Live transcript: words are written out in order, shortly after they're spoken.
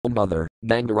O mother,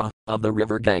 Gangara, of the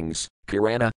river Ganges,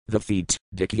 Kirana, the feet,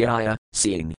 Dikyaya,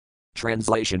 seeing.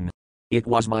 Translation. It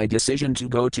was my decision to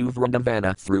go to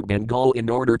Vrindavana through Bengal in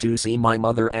order to see my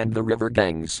mother and the river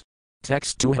Ganges.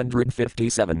 Text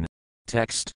 257.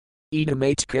 Text. Ida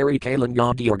mate kari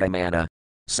kalanga dyorgamana.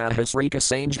 Sahasrika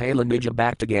sange halanija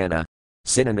bhaktagana.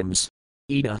 Synonyms.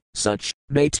 Ida, such,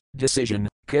 mate, decision,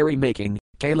 kari making,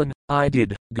 kalan, I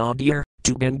did, Gaudir,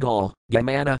 to Bengal,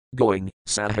 Gamana, going,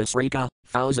 Sahasrika,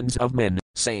 thousands of men,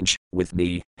 sange, with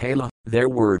me, Hala, there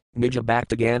were, Nija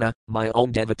Bhaktagana, my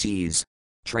own devotees.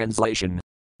 Translation.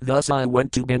 Thus I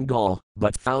went to Bengal,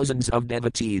 but thousands of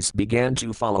devotees began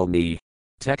to follow me.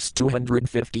 Text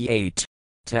 258.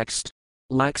 Text.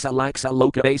 Laksa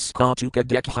loka base katuka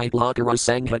dekhite lakara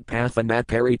sanghat pathanat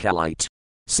perikalite.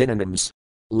 Synonyms.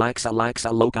 Laksa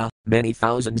loka, many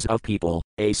thousands of people,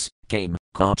 ace, came,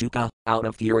 katuka, out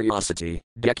of curiosity,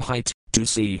 dekhite, to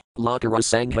see, lakara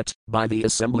sanghat, by the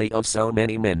assembly of so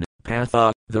many men,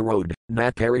 patha, the road,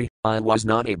 natperi, I was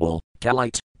not able,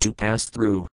 kalite, to pass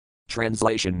through.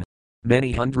 Translation.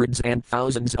 Many hundreds and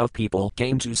thousands of people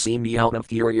came to see me out of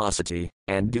curiosity,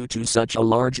 and due to such a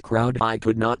large crowd I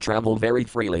could not travel very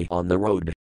freely on the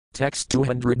road. Text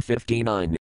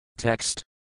 259. Text.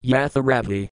 Yatha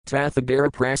Ravi, Tathagara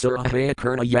Prasarahaya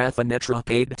Kurna Yatha Netra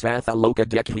Paid Tatha Loka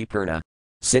Dekhi Purna.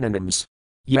 Synonyms.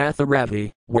 Yatha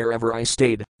Ravi, wherever I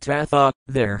stayed, Tatha,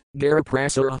 there, Gara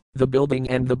Prasara, the building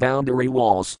and the boundary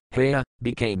walls, Haya,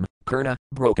 became, Kurna,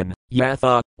 broken,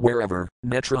 Yatha, wherever,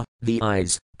 Netra, the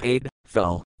eyes, paid,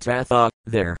 fell, Tatha,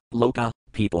 there, Loka,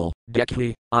 people,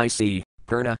 Dekhi, I see,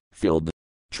 Purna, filled.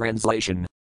 Translation.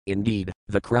 Indeed,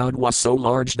 the crowd was so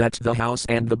large that the house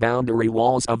and the boundary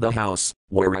walls of the house,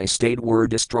 where I stayed, were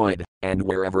destroyed, and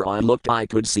wherever I looked I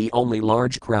could see only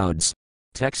large crowds.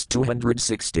 Text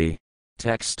 260.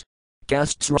 Text.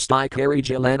 Kastsrastai Kari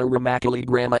Jalana Ramakali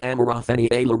Grama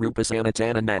Amarathani Ala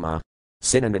Rupasanatana Nama.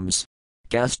 Synonyms.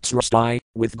 Kastsrastai,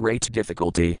 with great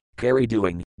difficulty, Kari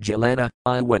doing, Jalana,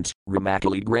 I went,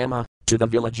 Ramakali Grama, to the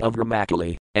village of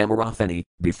Ramakali, Amarathani,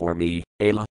 before me,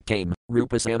 Ala, came,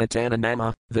 Rupa Sanatana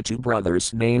Nama, the two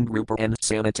brothers named Rupa and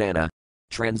Sanatana.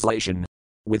 Translation.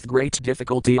 With great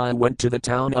difficulty I went to the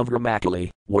town of Ramakali,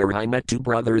 where I met two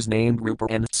brothers named Rupa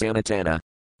and Sanatana.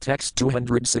 Text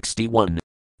 261.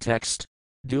 Text.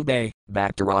 Dubey,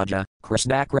 Bhaktaraja,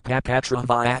 Krishnakra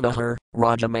Vyadahar,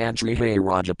 Rajamantri Hey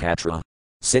Rajapatra.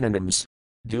 Synonyms.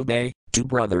 Dubey, two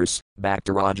brothers,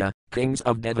 Bhaktaraja, kings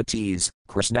of devotees,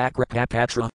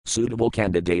 Krishnakra, suitable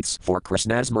candidates for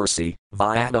Krishna's mercy,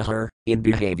 Vyadahar, in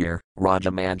behavior,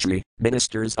 Rajamantri,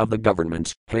 ministers of the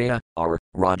government, Haya, are,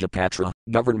 Rajapatra,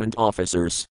 government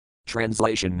officers.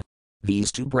 Translation.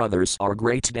 These two brothers are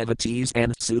great devotees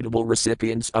and suitable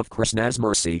recipients of Krishna's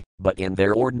mercy, but in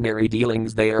their ordinary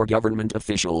dealings they are government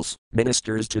officials,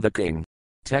 ministers to the king.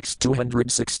 Text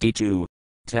 262.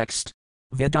 Text.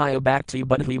 Vidya Bhakti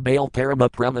Budhi Bail Parama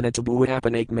Pramanatabu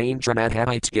Apanak Main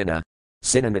Tranadhaitgina.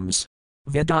 Synonyms.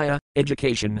 Vidya,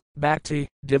 education, Bhakti,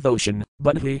 devotion,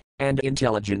 Budhi, and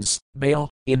intelligence, Bail,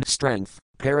 in strength,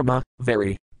 Parama,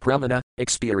 very, Pramana,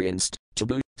 experienced,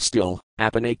 Tabu, still,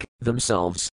 Apanak,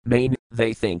 themselves, Main,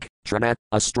 they think, Tranat,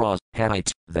 a straw,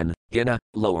 height, then, Gina,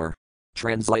 lower.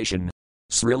 Translation.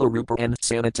 Srila Rupa and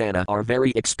Sanatana are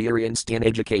very experienced in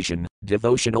education,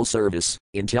 devotional service,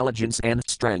 intelligence and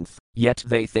strength, yet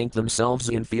they think themselves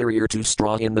inferior to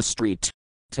straw in the street.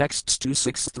 Texts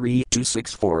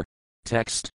 263-264.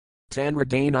 Text.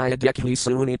 Tanradanaya Dekhi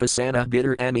Sunipasana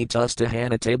Bitter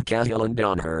Amitustahana Tab Kahilan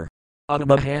Donher.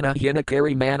 Udamahana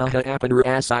Hinakari Manaha Apanur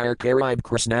Asir Karib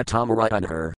Krishna Tamara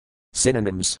Unher.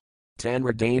 Synonyms.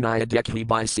 Tanradanaya Dekhi,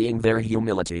 by seeing their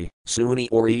humility, Suni,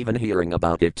 or even hearing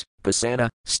about it, Pasana,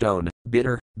 stone,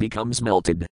 bitter, becomes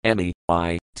melted, Emi,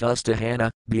 I, Tustahana,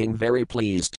 being very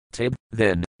pleased, Tib,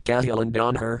 then, Kahilan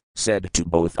Donher, said to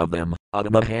both of them,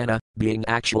 Udamahana, being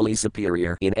actually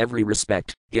superior in every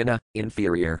respect, Hina,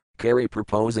 inferior, Kari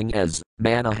proposing as,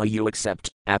 Manaha you accept,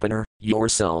 Apanar,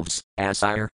 yourselves,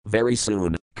 Asir, very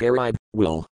soon, Karib,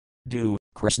 will. Do,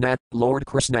 Krishna, Lord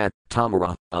Krishna,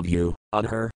 Tamara, of you,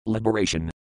 Udher, liberation.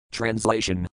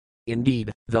 Translation.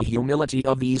 Indeed, the humility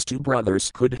of these two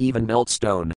brothers could even melt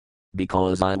stone.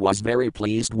 Because I was very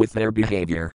pleased with their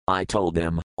behavior, I told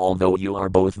them, although you are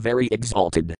both very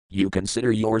exalted, you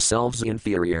consider yourselves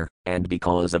inferior, and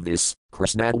because of this,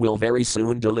 Krishna will very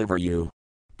soon deliver you.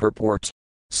 Purport.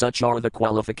 Such are the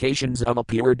qualifications of a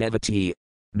pure devotee.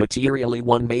 Materially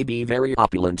one may be very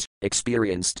opulent,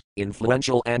 experienced,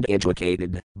 influential and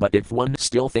educated, but if one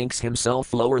still thinks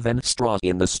himself lower than straw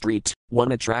in the street,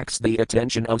 one attracts the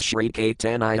attention of Sri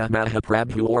Caitanya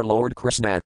Mahaprabhu or Lord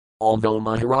Krishna. Although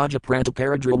Maharaja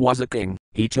Prataparudraja was a king,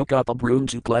 he took up a broom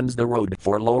to cleanse the road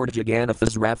for Lord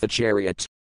Jagannatha's Ratha chariot.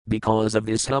 Because of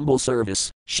this humble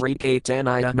service, Sri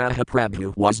Caitanya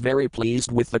Mahaprabhu was very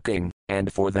pleased with the king,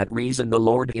 and for that reason the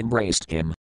Lord embraced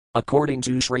him. According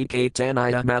to Sri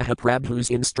Caitanya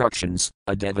Mahaprabhu's instructions,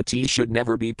 a devotee should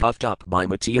never be puffed up by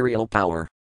material power.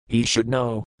 He should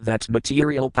know that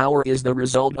material power is the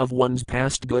result of one's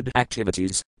past good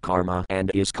activities, karma,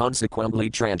 and is consequently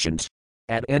transient.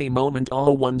 At any moment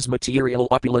all one's material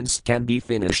opulence can be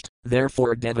finished,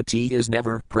 therefore a devotee is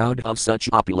never proud of such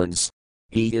opulence.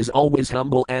 He is always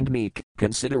humble and meek,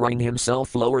 considering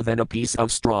himself lower than a piece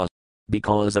of straw.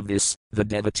 Because of this, the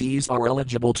devotees are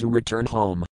eligible to return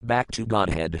home, back to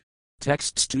Godhead.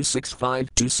 Texts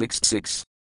 265-266.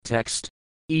 Text.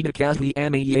 Idakahi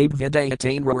ami yab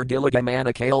vidayatain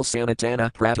dilagamana kale sanatana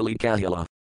pratali kahila.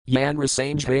 Yan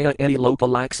rasange haya eni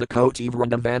lokalaksakoti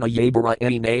vrandavana yabara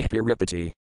eni nah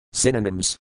piripati.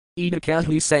 Synonyms.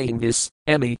 Idakahi saying this,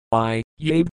 emi,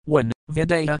 yab, 1,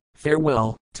 vidaya,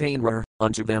 farewell, tainrar,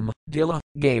 unto them, dila,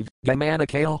 gave,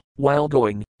 gamanakale, while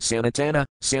going, sanatana,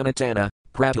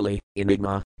 pratali,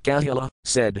 enigma, kahila,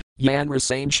 said, yan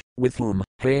rasange, with whom,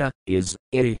 haya, is,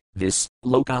 iti, this,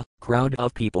 loka, crowd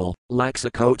of people,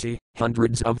 laksakoti,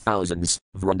 hundreds of thousands,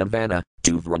 vrandavana,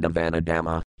 to vrandavana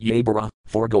dhamma, yabara,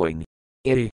 foregoing.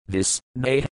 Iti, this,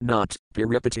 nay, not,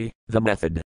 piripati, the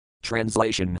method.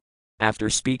 Translation.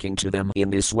 After speaking to them in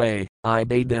this way, I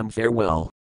bade them farewell.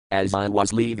 As I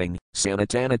was leaving,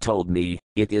 Sanatana told me,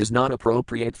 it is not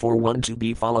appropriate for one to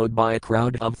be followed by a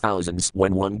crowd of thousands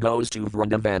when one goes to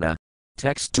Vrindavana.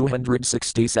 Text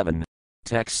 267.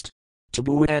 Text.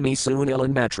 Tabu ami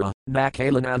sunilan matra,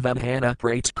 nakalana vamhana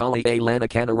prait kali alana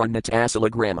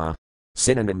kanaranatasala grama.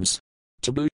 Synonyms.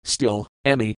 Tabu, still,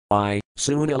 ami,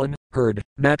 sunilan, heard,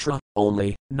 matra,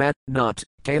 only, not,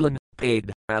 kalan,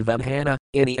 paid, avamhana,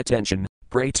 any attention,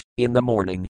 prait, in the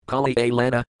morning, kali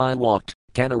alana, I walked,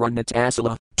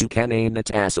 kanaranatasala, to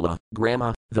Kananatasala,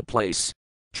 grama, the place.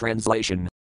 Translation.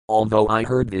 Although I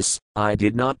heard this, I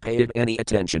did not pay it any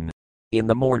attention. In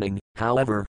the morning,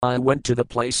 however, I went to the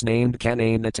place named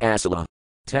Kananatasala.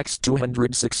 Text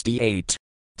 268.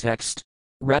 Text.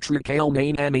 Ratrikale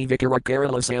main ami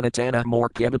vikarakarala sanatana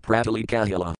morkeba pratali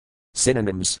kahila.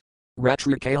 Synonyms.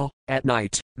 Ratrikale, at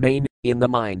night, main, in the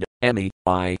mind, ami,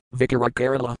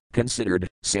 vikarakarala, considered,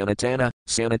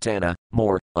 sanatana,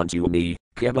 more, unto me,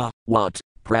 keba, what,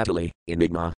 pratali,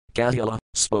 enigma, kahila,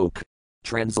 spoke.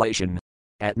 Translation.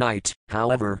 At night,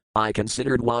 however, I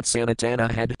considered what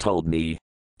Sanatana had told me.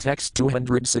 Text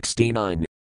 269.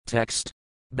 Text.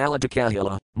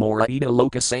 Baladakahila, Mora Ida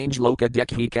Loka Sange Loka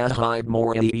Dekhika Hide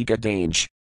Mora Ika Dange.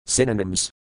 Synonyms.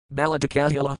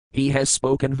 Baladakahila, he has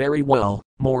spoken very well,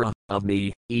 Mora, of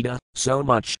me, Ida, so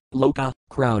much, Loka,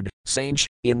 crowd, Sange,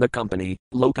 in the company,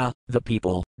 Loka, the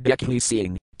people, Dekhi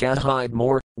seeing, Kahide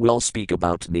more, will speak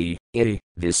about me, Iti,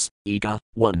 this, Ika,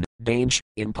 1, Dange,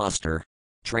 impostor.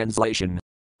 Translation.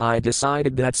 I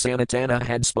decided that Sanatana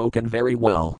had spoken very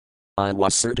well. I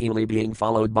was certainly being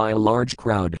followed by a large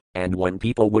crowd, and when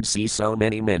people would see so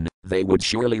many men, they would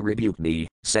surely rebuke me,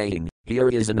 saying, here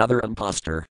is another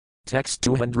impostor. Text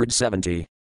 270.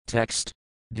 Text.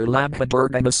 Durlabha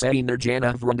Durgamasai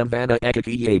Nirjana Vrindavana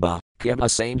Ekakiyaba, Keba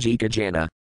Sanjika Jana.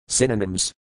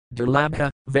 Synonyms. Durlabha,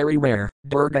 very rare,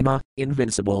 Durgama,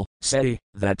 invincible, Seti,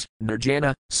 that,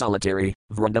 Nirjana, solitary,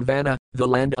 Vrindavana, the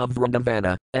land of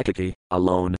Vrindavana, Ekaki,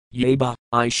 alone, Yeba,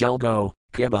 I shall go,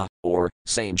 Keba, or,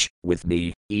 Sange, with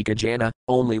me, Ekajana,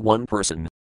 only one person.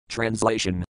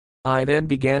 Translation. I then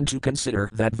began to consider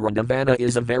that Vrindavana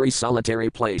is a very solitary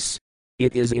place.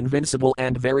 It is invincible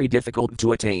and very difficult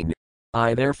to attain.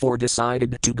 I therefore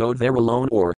decided to go there alone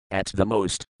or, at the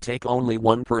most, take only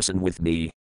one person with me.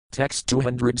 Text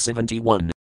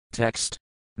 271. Text.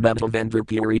 Madhavendra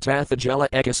Puri Tathajala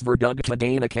Ekas Verdugta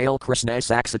Dana Kale Krishna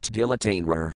Saksat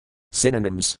Dilatainrar.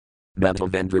 Synonyms.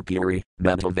 Madhavendra Puri,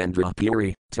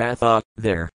 Tatha,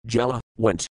 there, Jala,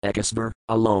 went, Ekasvar,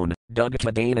 alone,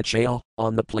 Dugta Dana Chale,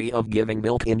 on the plea of giving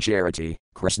milk in charity,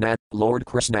 Krishna, Lord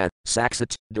Krishna,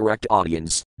 Saksat, direct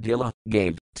audience, Dila,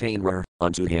 gave, Tainrar,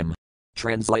 unto him.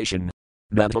 Translation.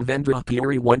 Madhavendra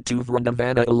Puri went to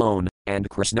Vrindavana alone, and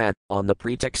Krishna, on the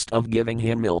pretext of giving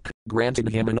him milk, granted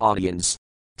him an audience.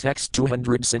 Text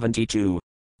 272.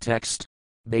 Text.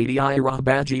 Badiira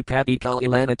Baji Papi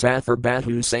Kalilana Tathar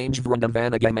Bahu Sange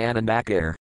Vrindavana Gamana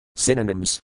Nakar.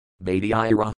 Synonyms.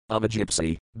 Badiira, of a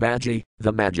gypsy, Baji,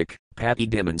 the magic, Papi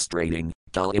demonstrating,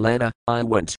 Kalilana, I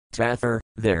went, Tathar,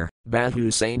 there,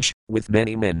 Bahu Sange, with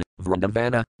many men,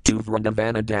 Vrindavana, to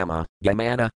Vrindavana Dhamma,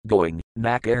 Gamana, going,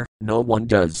 Nakar, no one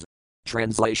does.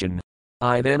 Translation.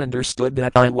 I then understood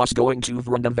that I was going to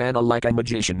Vrindavana like a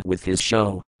magician with his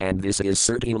show, and this is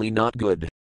certainly not good.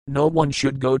 No one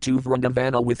should go to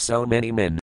Vrindavana with so many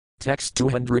men. Text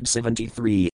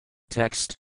 273.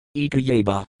 Text.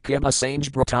 Ikayaba, Keba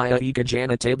Sange Brataya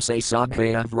Ikajana Tibse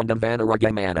Sagbaya Vrindavana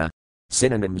Ragamana.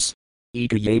 Synonyms.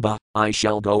 Ikayaba, I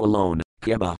shall go alone,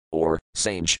 Keba, or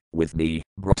Sange, with me,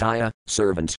 Brataya,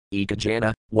 servant,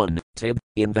 Ikajana, one, Tib,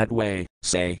 in that way,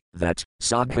 say, that,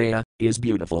 Sagbaya, is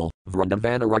beautiful,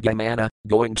 Vrindavana Ragamana,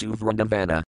 going to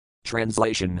Vrindavana.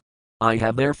 Translation. I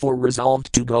have therefore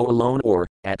resolved to go alone or,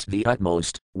 at the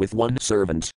utmost, with one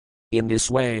servant. In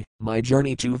this way, my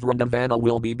journey to Vrindavana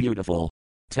will be beautiful.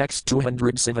 Text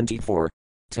 274.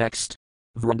 Text.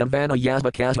 Vrindavana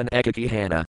Yasbakavan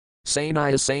Ekakihana.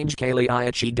 Sanaya Sange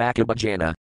Kaliachi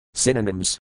Dakabajana.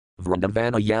 Synonyms.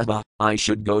 Vrindavana Yasba, I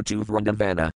should go to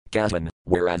Vrindavana, Kavan,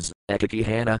 whereas,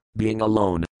 Ekakihana, being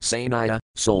alone, Sanaya,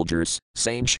 soldiers,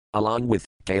 Sange, along with,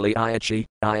 Kaliachi,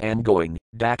 I am going,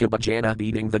 Dakabajana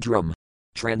beating the drum.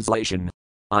 Translation.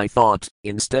 I thought,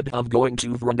 instead of going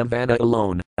to Vrindavana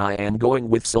alone, I am going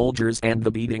with soldiers and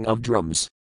the beating of drums.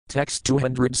 Text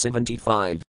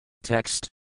 275. Text.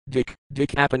 Dik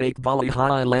apanak bali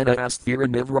hai lana asthira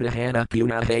nivradahana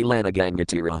puna hai lana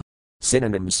gangatira.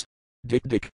 Synonyms.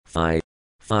 Dik, phi,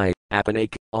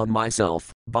 apanak, on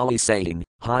myself, bali saying,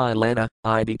 hai lana,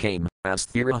 I became,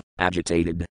 asthira,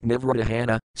 agitated,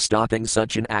 nivradahana, stopping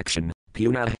such an action,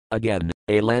 puna, again,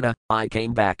 alana, I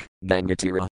came back,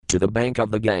 gangatira, to the bank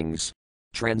of the Ganges.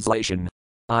 Translation.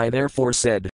 I therefore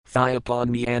said, Thigh upon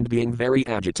me, and being very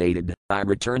agitated, I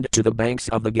returned to the banks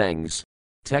of the Ganges.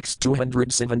 Text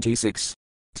 276.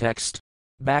 Text.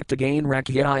 Backed again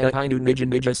Rakyaya Inu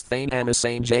Nijanijas Thane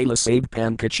Amasane Jala Sab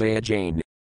Pankachaya Jain.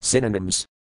 Synonyms.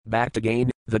 Backed again,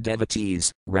 the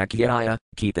devotees, Rakyaya,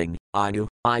 keeping, Inu,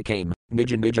 I came,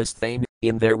 Nijanijas Thane,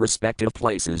 in their respective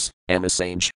places,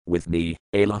 Amasange, with me,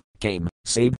 Ala, came,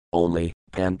 Sab, only,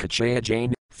 Pankachaya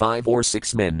Jain, 5 or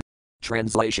 6 men.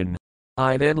 Translation.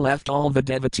 I then left all the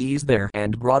devotees there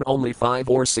and brought only 5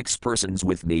 or 6 persons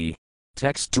with me.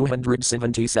 Text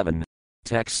 277.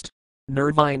 Text.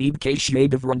 Nirvine Ibkashade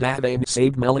Vrindavane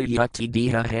Sab Meliyakti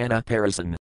Diha Hana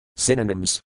Parasan.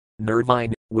 Synonyms.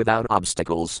 Nirvine, without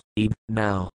obstacles, Ib,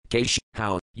 now, Kash,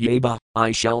 how, Yeba,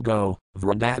 I shall go,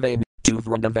 Vrindavane, to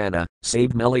Vrindavana,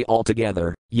 Sab Meli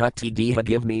altogether, Yakti Diha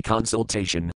give me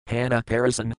consultation, Hana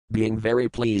Parasan, being very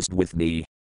pleased with me.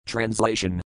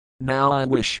 Translation. Now I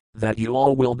wish that you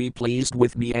all will be pleased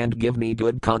with me and give me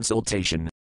good consultation.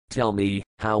 Tell me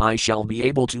how I shall be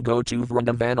able to go to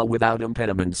Vrindavana without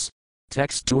impediments.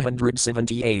 Text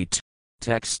 278.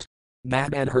 Text.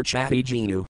 Baban Herchati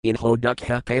Jinu, in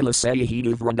Hodukha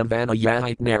Palasayahidu Vrindavana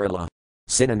Yahit Narala.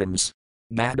 Synonyms.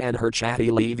 Baban Herchati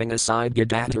leaving aside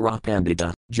Gadatara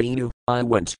Pandita, Jinu, I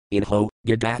went, in Ho,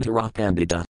 Gadatara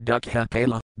Pandita, Dukha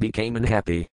Pala, became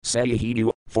unhappy,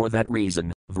 Sayahidu, for that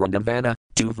reason, Vrindavana,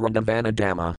 to Vrindavana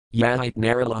Dhamma, Yahit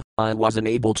Narala, I was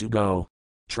unable to go.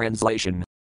 Translation.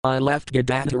 I left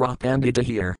Gadatara Pandita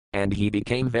here, and he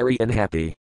became very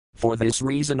unhappy. For this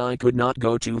reason I could not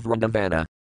go to Vrindavana.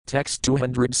 Text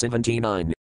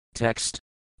 279. Text.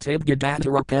 Tib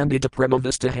Gadatara Pandita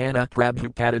Premavistahana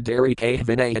Prabhupadadari K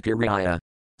Vinayakiraya.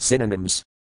 Synonyms.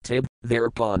 Tib,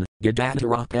 thereupon,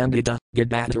 Gadatara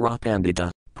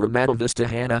Pandita,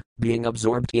 Pramadavistahana, being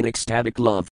absorbed in ecstatic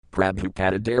love,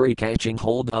 Prabhupadadari catching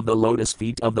hold of the lotus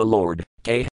feet of the Lord,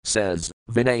 K, says,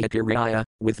 Vinayakiraya,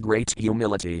 with great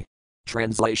humility.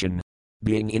 Translation.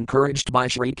 Being encouraged by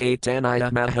Sri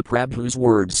Caitanya Mahaprabhu's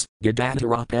words,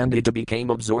 Gadatara Pandita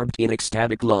became absorbed in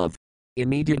ecstatic love.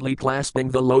 Immediately clasping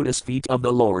the lotus feet of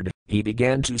the Lord, he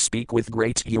began to speak with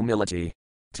great humility.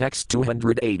 Text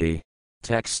 280.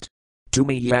 Text. To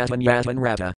me Yavan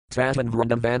Rata, Tavan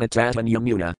Vrindavana Tavan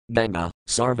Yamuna, Ganga,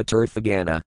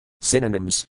 Sarvatirthagana.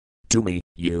 Synonyms. To me,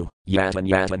 you,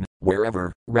 Yavan,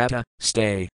 wherever, Rata,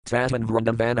 stay, Tavan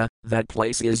Vrindavana, that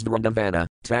place is Vrindavana,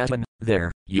 Tavan, there,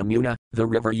 Yamuna, the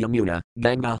river Yamuna,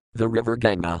 Ganga, the river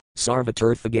Ganga,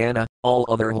 Sarvatirthagana, all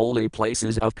other holy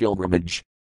places of pilgrimage.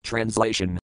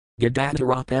 Translation.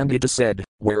 Gadatara Pandita said,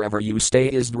 wherever you stay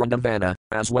is Vrindavana,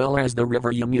 as well as the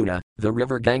river Yamuna, the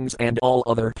river Ganges and all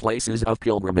other places of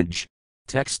pilgrimage.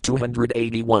 Text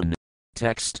 281.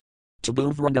 Text.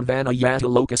 Tabu Vrindavana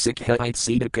Yatalokasik Hait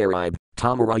Sita Karib,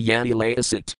 Tamara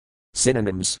Yatilayasit.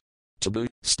 Synonyms. Tabu,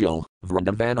 still,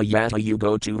 Vrindavana Yata you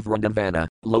go to Vrindavana,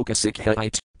 Lokasik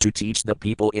Hait, to teach the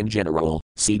people in general,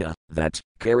 Sita, that,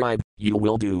 Karib, you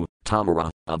will do, Tamara,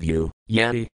 of you,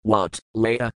 Yati, what,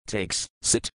 Laya, takes,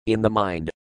 sit, in the mind.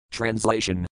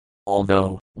 Translation.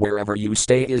 Although, wherever you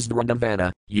stay is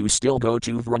Vrindavana, you still go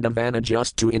to Vrindavana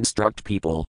just to instruct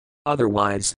people.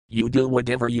 Otherwise, you do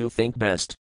whatever you think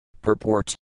best.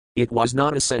 Purport. It was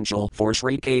not essential for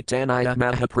Sri Caitanya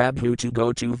Mahaprabhu to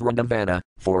go to Vrindavana,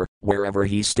 for wherever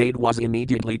he stayed was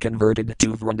immediately converted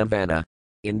to Vrindavana.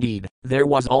 Indeed, there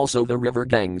was also the river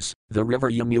Ganges, the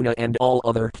river Yamuna, and all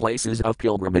other places of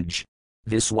pilgrimage.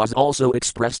 This was also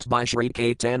expressed by Sri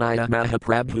Caitanya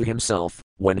Mahaprabhu himself,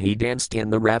 when he danced in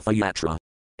the Ratha Yatra.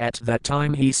 At that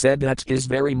time he said that his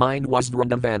very mind was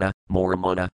Vrindavana,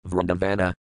 Moramana,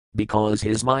 Vrindavana. Because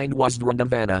his mind was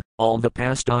Vrindavana, all the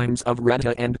pastimes of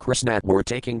Radha and Krishna were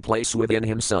taking place within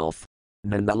himself.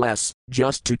 Nonetheless,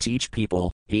 just to teach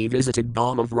people, he visited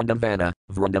Dhama Vrindavana,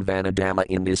 Vrindavana Dhamma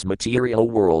in this material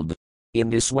world. In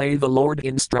this way the Lord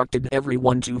instructed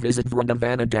everyone to visit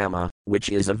Vrindavana Dhamma, which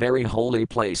is a very holy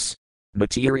place.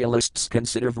 Materialists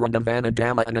consider Vrindavana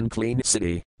Dhamma an unclean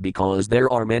city, because there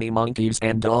are many monkeys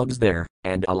and dogs there,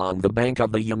 and along the bank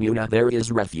of the Yamuna there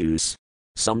is refuse.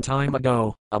 Some time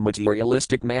ago, a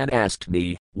materialistic man asked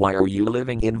me, "Why are you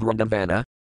living in Vrindavana?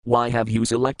 Why have you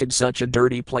selected such a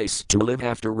dirty place to live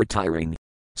after retiring?"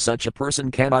 Such a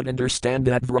person cannot understand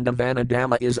that Vrindavana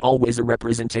Dhamma is always a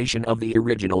representation of the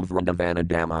original Vrindavana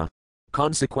Dhamma.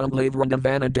 Consequently,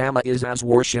 Vrindavana Dhamma is as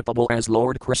worshipable as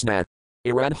Lord Krishna.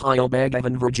 Iradhyo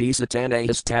Bhagavan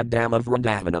Vrajisatana Tad Dhamma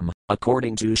Vrindavanam,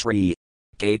 according to Sri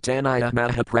Caitanya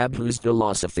Mahaprabhu's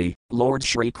philosophy, Lord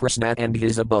Sri Krishna and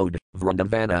his abode,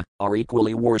 Vrindavana, are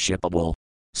equally worshipable.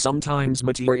 Sometimes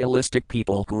materialistic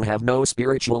people who have no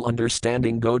spiritual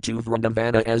understanding go to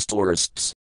Vrindavana as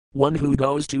tourists. One who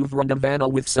goes to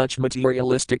Vrindavana with such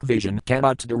materialistic vision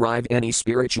cannot derive any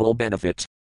spiritual benefit.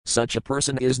 Such a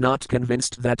person is not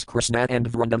convinced that Krishna and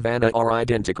Vrindavana are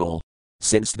identical.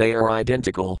 Since they are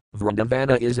identical,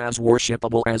 Vrindavana is as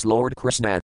worshipable as Lord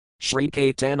Krishna. Sri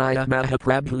Caitanya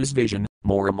Mahaprabhu's vision,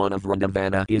 Moramana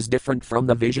Vrindavana, is different from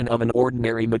the vision of an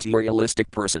ordinary materialistic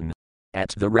person. At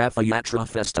the Ratha Yatra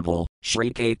festival,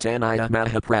 Sri Caitanya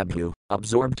Mahaprabhu,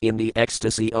 absorbed in the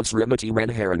ecstasy of Srimati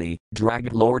Radharani,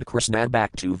 dragged Lord Krishna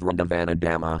back to Vrindavana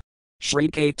Dhamma. Sri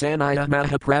Caitanya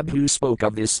Mahaprabhu spoke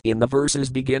of this in the verses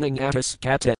beginning Atis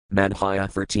Kata,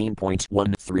 Madhya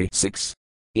 13.136.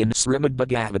 In Srimad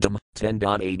Bhagavatam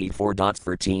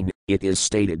 10.84.13, it is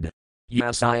stated,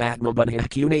 Yasai Atma Bunhih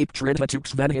Kunape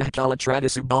Trintatux Venhih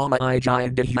Kalatradisubama Ijaya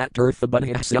Dihat Eartha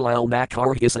Bunhih Silal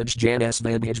Nakar Hisaj Janas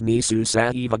Vanhij Misu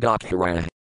Saiva Gakhara.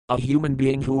 A human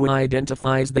being who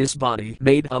identifies this body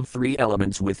made of three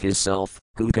elements with his self,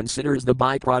 who considers the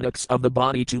byproducts of the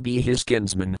body to be his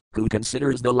kinsmen, who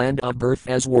considers the land of birth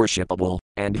as worshipable,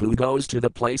 and who goes to the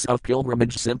place of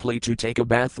pilgrimage simply to take a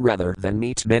bath rather than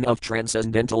meet men of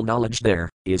transcendental knowledge there,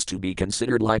 is to be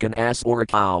considered like an ass or a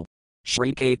cow.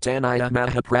 Sri Caitanya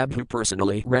Mahaprabhu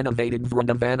personally renovated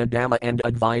Vrindavana Dhamma and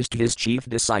advised his chief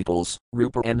disciples,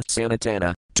 Rupa and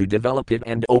Sanatana, to develop it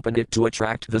and open it to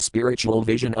attract the spiritual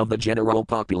vision of the general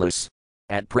populace.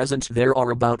 At present there are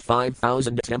about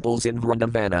 5,000 temples in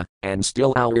Vrindavana, and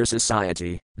still our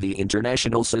society, the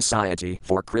International Society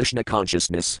for Krishna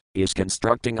Consciousness, is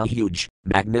constructing a huge,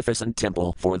 magnificent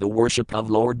temple for the worship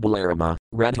of Lord Balarama,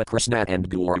 Radha Krishna and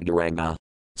Gauranga.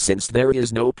 Since there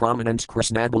is no prominent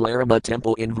Krishna Balarama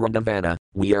temple in Vrindavana,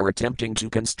 we are attempting to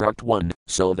construct one,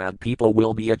 so that people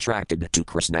will be attracted to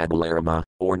Krishna Balarama,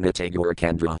 or Nitya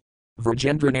Vrajendra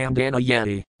Nandana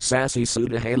Yati, Sasi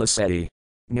Sudahala Seti.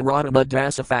 Nirodama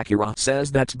Dasafakura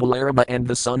says that Balarama and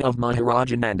the son of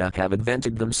Maharajananda have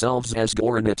invented themselves as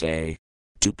Gauranite.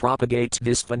 To propagate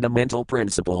this fundamental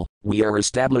principle, we are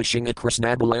establishing a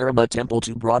Krishna Balarama temple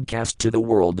to broadcast to the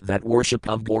world that worship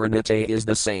of Gauranite is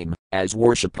the same as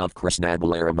worship of Krishna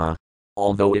Balarama.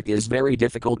 Although it is very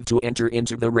difficult to enter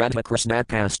into the Radha Krishna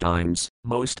pastimes,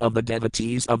 most of the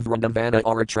devotees of Vrindavana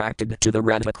are attracted to the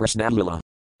Radha Krishna Lila.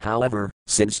 However,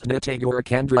 since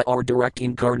Nitya are direct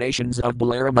incarnations of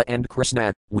Balarama and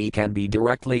Krishna, we can be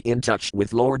directly in touch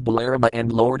with Lord Balarama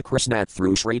and Lord Krishna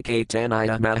through Sri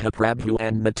Caitanya Mahaprabhu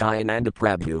and Nityananda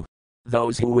Prabhu.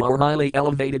 Those who are highly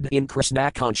elevated in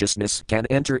Krishna consciousness can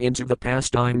enter into the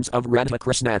pastimes of Radha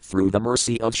Krishna through the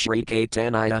mercy of Sri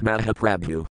Caitanya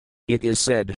Mahaprabhu. It is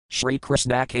said, Sri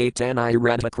Krishna Caitanya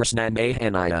Radha Krishna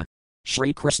Mahanaya.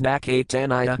 Sri Krishna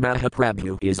Caitanya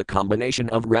Mahaprabhu is a combination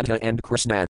of Radha and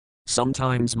Krishna.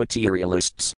 Sometimes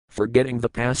materialists, forgetting the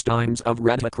pastimes of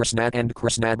Radha Krishna and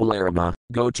Krishna Balarama,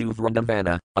 go to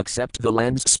Vrindavana, accept the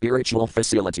land's spiritual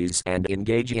facilities and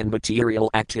engage in material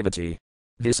activity.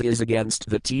 This is against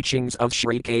the teachings of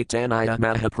Sri Caitanya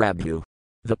Mahaprabhu.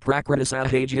 The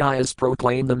Prakritisahajayas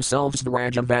proclaim themselves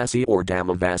Vrajavasi or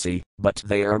Dhammavasi, but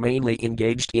they are mainly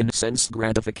engaged in sense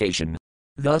gratification.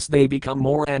 Thus they become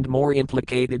more and more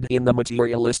implicated in the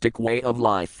materialistic way of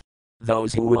life.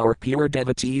 Those who are pure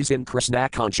devotees in Krishna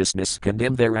consciousness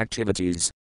condemn their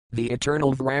activities. The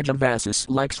eternal Vrajavasis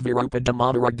like Svirupa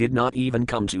Damodara did not even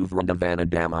come to Vrindavana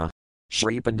Dhamma.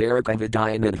 Shri Pandarika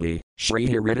Vidyanidhi, Shri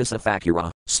Haridasa Thakura,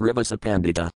 Srivasa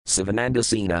Pandita, Sivananda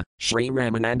Sena, Shri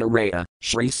Ramananda Raya,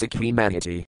 Shri Sikhi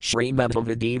Mahiti, Shri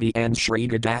Madhavadevi and Shri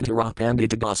Gadadhara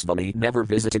Pandita Goswami never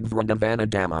visited Vrindavana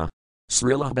Dhamma.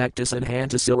 Srila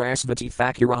Bhaktisiddhanta Sarasvati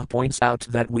Thakura points out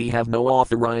that we have no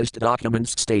authorized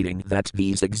documents stating that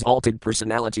these exalted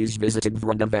personalities visited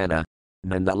Vrindavana.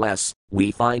 Nonetheless,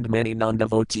 we find many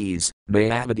non-devotees,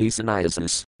 Mayavadi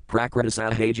sannyasis, Prakriti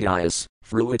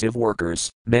fruitive workers,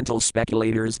 mental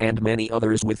speculators and many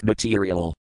others with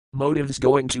material motives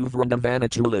going to Vrindavana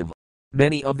to live.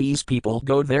 Many of these people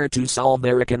go there to solve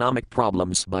their economic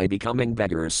problems by becoming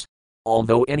beggars.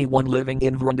 Although anyone living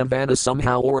in Vrindavana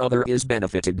somehow or other is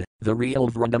benefited, the real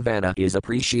Vrindavana is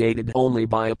appreciated only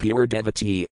by a pure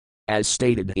devotee. As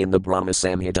stated in the Brahma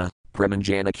Samhita,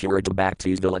 Premanjana Kurita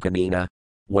Bhaktis Vilakanina,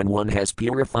 when one has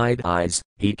purified eyes,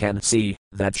 he can see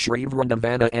that Sri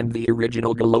Vrindavana and the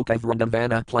original Goloka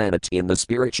Vrindavana planet in the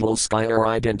spiritual sky are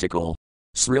identical.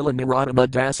 Srila Narottama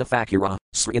Dasa Thakura,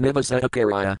 Srinivasa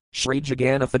Acharya, Sri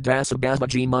Jagannatha Dasa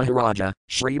Babaji Maharaja,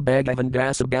 Sri Bhagavan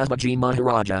Dasa Babaji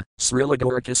Maharaja, Srila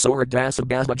Gaurakisora Dasa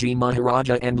Babaji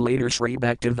Maharaja and later Sri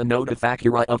Bhaktivinoda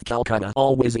Thakura of Calcutta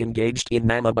always engaged in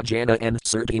Namabhajana and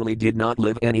certainly did not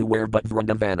live anywhere but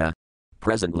Vrindavana.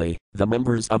 Presently, the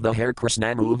members of the Hare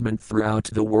Krishna movement throughout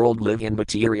the world live in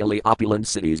materially opulent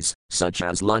cities, such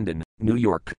as London, New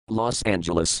York, Los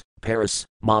Angeles, Paris,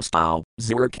 Moscow,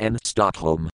 Zurich and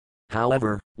Stockholm.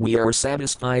 However, we are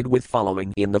satisfied with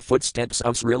following in the footsteps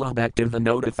of Srila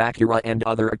Bhaktivinoda Thakura and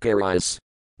other Acharyas.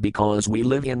 Because we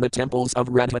live in the temples of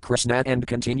Radha Krishna and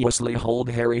continuously hold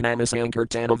Harinama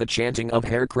Sankirtana, the chanting of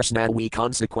Hare Krishna, we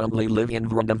consequently live in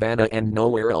Vrindavana and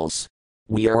nowhere else.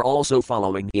 We are also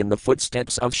following in the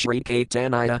footsteps of Sri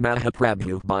Caitanya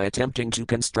Mahaprabhu by attempting to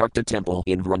construct a temple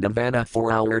in Vrindavana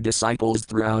for our disciples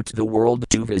throughout the world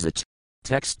to visit.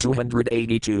 Text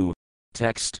 282.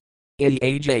 Text. Iti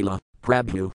Ajala,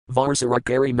 Prabhu,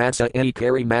 Varsarakari Matsa Iti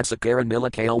Kari Matsakara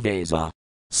Nilakale Vasa.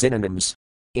 Synonyms.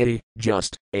 Iti,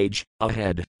 just, age,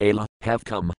 ahead, Ala, have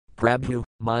come, Prabhu,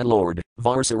 my lord,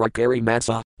 Varsarakari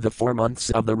Matsa, the 4 months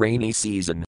of the rainy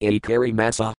season, Iti Kari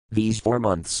Matsa, these 4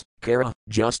 months, Kara,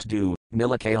 just do,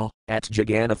 Nilakale, at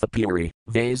Jagannatha Puri,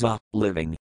 Vasa,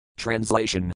 living.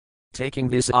 Translation. Taking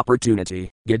this opportunity,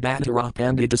 Gadadhara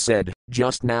Pandita said,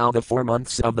 just now the 4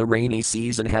 months of the rainy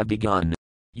season have begun.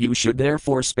 You should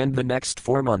therefore spend the next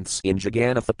 4 months in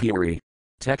Jagannatha Puri.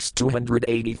 Text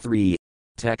 283.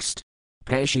 Text.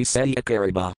 Pashi Seti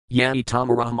Akariba, Yani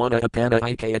Tamarahmana Apana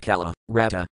Ikayakala,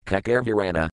 Rata,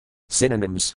 Kakarvirana.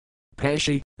 Synonyms.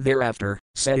 Pashi, thereafter,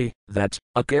 Seti, that,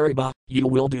 Akariba, you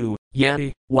will do,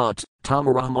 Yani, what,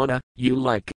 Tamarahmana, you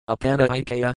like, Apana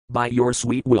Ikaya, by your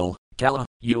sweet will, Kala,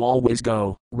 you always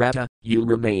go, Rata, you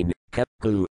remain,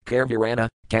 Kepu, Karvirana,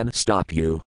 can stop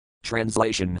you.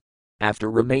 Translation.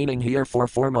 After remaining here for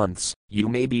 4 months, you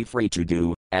may be free to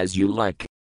do as you like.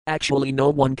 Actually, no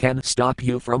one can stop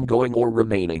you from going or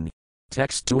remaining.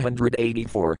 Text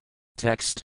 284.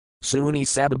 Text. Suni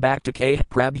Sababakta K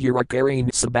Prabhurakarain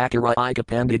Sabakara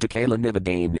Ikapandita Kala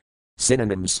Nivadane.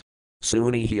 Synonyms.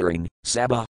 Suni hearing,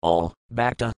 Saba, all,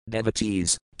 Bhakta,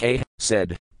 devotees, K,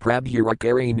 said,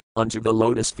 Prabhurakarain, unto the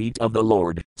lotus feet of the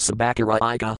Lord, Sabakara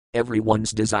Ika,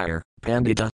 everyone's desire,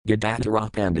 Pandita, Gadadhara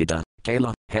Pandita,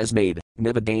 Kala, has made,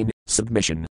 Nivadane,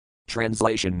 submission.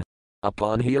 Translation.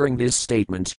 Upon hearing this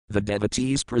statement, the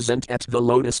devotees present at the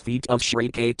lotus feet of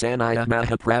Sri Caitanya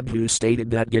Mahaprabhu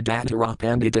stated that Gadadhara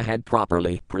Pandita had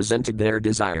properly presented their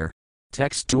desire.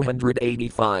 Text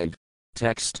 285.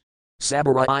 Text.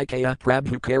 Sabara Ikaya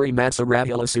Prabhu Kari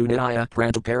Matsaravila Sunaya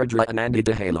Prantaparadra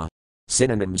Anandidahela.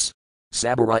 Synonyms.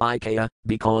 Sabara Ikaya,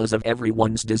 because of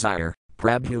everyone's desire,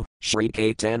 Prabhu, Sri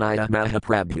Caitanya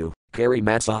Mahaprabhu, Kari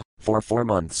Matsa, for 4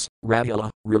 months, Ravila,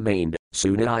 remained,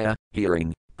 Sunaya,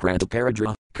 hearing.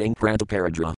 Prantaparadra, King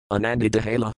Prantaparadra,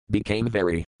 Anandidahela, became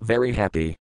very, very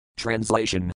happy.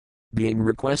 Translation. Being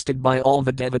requested by all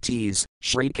the devotees,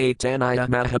 Sri Caitanya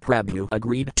Mahaprabhu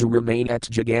agreed to remain at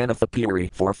Jagannatha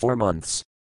Puri for 4 months.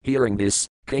 Hearing this,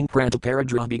 King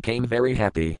Prantaparadra became very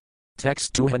happy.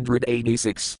 Text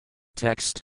 286.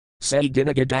 Text. Say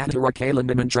Dinagadadhara Kala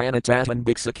Nimandrana Tatan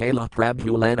Bhiksakala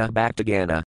Prabhulana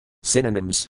Bhaktagana.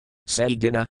 Synonyms. Say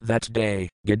Dina, that day,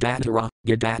 Gadadhara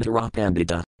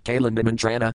Pandita, Kala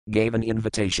Nimandrana, gave an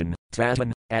invitation,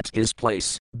 Tatan, at his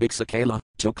place, Bhiksakala,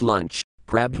 took lunch,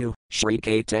 Prabhu, Sri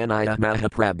Caitanya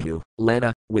Mahaprabhu,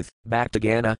 Lana, with,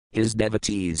 Bhaktagana, his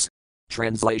devotees.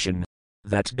 Translation.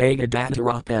 That day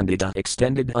Gadadhara Pandita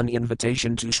extended an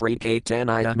invitation to Sri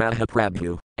Caitanya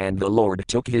Mahaprabhu, and the Lord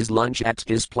took his lunch at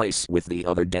his place with the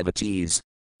other devotees.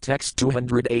 Text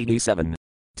 287.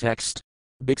 Text.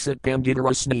 Bhiksit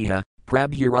Panditara Sneha,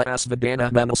 Prabhura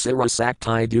Asvadana Manasira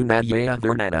Sakti Dunadya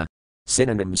Varnana.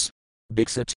 Synonyms.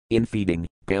 Bhiksit, in feeding,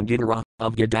 Panditara,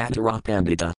 of Gadadhara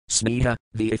Pandita, Sneha,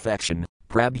 the affection,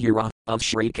 Prabhura, of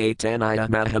Sri Caitanya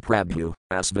Mahaprabhu,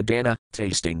 Asvadana,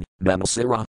 tasting,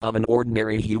 Manasira, of an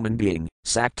ordinary human being,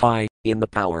 Sakti, in the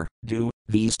power,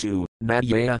 these two,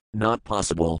 Nadyaya, not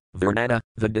possible, Varnana,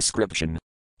 the description.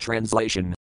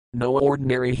 Translation. No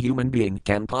ordinary human being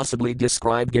can possibly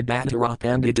describe Gadadhara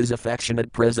Pandita's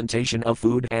affectionate presentation of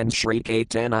food and Sri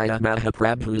Caitanya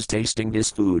Mahaprabhu's tasting this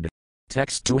food.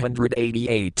 Text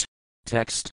 288.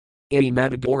 Text.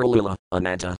 Imadagoralila,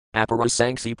 Ananta,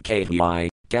 Aparasangsip Kahi,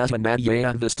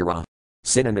 Kathanadyaya Vistara.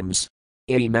 Synonyms.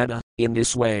 Imada, in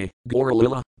this way,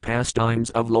 Goralila,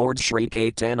 pastimes of Lord Sri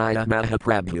Caitanya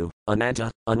Mahaprabhu,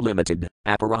 Ananta, unlimited,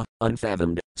 Apara,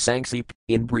 unfathomed, Sangsip,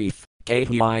 in brief,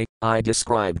 Kahi, I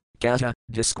describe, Katha,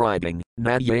 describing,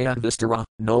 Nadyaya Vistara,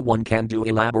 no one can do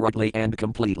elaborately and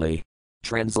completely.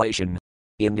 Translation.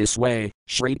 In this way,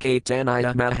 Sri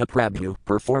Caitanya Mahaprabhu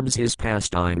performs his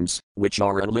pastimes, which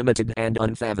are unlimited and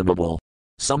unfathomable.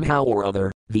 Somehow or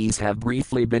other, these have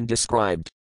briefly been described.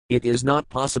 It is not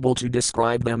possible to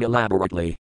describe them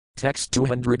elaborately. Text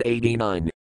 289.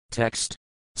 Text.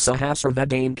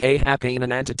 Sahasravadane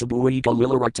Kahapanananta Tabuika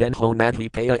Lilaratenho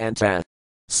Nadhipaya Anta.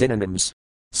 Synonyms.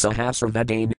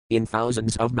 Sahasravadane, in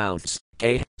thousands of mouths,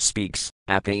 K, speaks,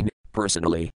 Apane,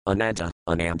 personally, Ananta,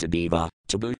 Anantadeva,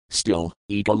 Tabu, still,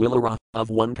 Ekalilara, of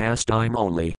one pastime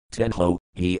only, Tenho,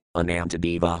 he,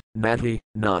 Anantadeva, Madhi,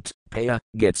 not, Paya,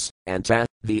 gets, Anta,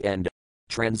 the end.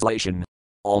 Translation.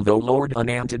 Although Lord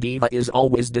Anantadeva is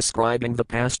always describing the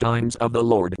pastimes of the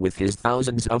Lord with his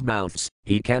thousands of mouths,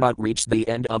 he cannot reach the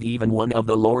end of even one of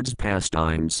the Lord's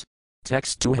pastimes.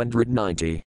 Text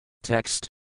 290. Text.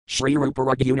 Shri Rupa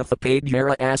Raghunatha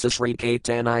Padhyara Asa Sri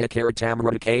Caitanya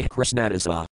Karitamrata K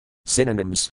Krishnadasa.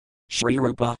 Synonyms. Shri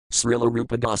Rupa, Srila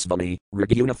Rupa Goswami,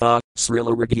 Raghunatha,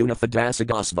 Srila Raghunatha Dasa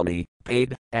Goswami,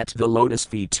 paid, at the lotus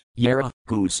feet, Yara,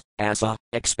 whose, Asa,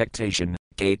 expectation,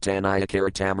 Caitanya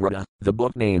Karitamrata, the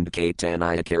book named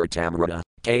Caitanya Karitamrata,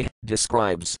 K,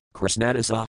 describes,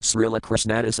 Krishnadasa, Srila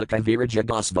Krishnadasa Kaviraja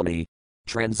Goswami.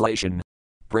 Translation.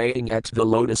 Praying at the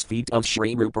lotus feet of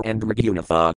Sri Rupa and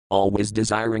Raghunatha, always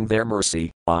desiring their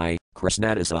mercy, I,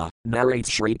 Krishnadasa,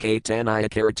 narrates Sri Caitanya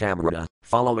Karitamrata,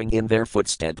 following in their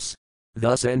footsteps.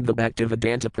 Thus end the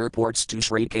Bhaktivedanta purports to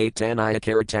Sri Caitanya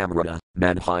Karitamrata,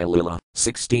 Madhya Lila,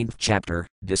 16th chapter,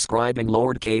 describing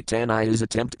Lord Caitanya's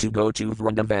attempt to go to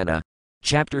Vrindavana.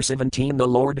 Chapter 17. The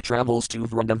Lord travels to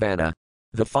Vrindavana.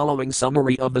 The following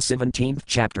summary of the 17th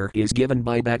chapter is given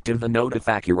by Bhaktivinoda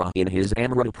Thakura in his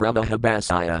Amrita Pravaha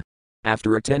Bhasaya.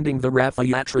 After attending the Ratha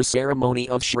Yatra ceremony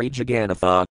of Sri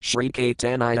Jagannatha, Sri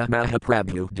Caitanya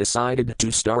Mahaprabhu decided to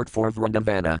start for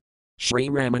Vrindavana. Sri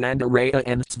Ramananda Raya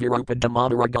and Svirupa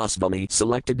Damodara Goswami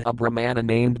selected a Brahmana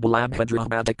named Balabhadra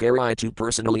Bhattacharya to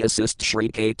personally assist Sri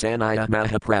Caitanya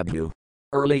Mahaprabhu.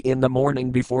 Early in the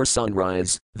morning before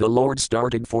sunrise, the Lord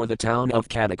started for the town of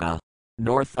Kadaka.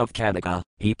 North of Kadaka,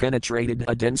 he penetrated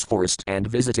a dense forest and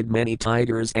visited many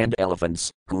tigers and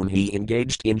elephants, whom he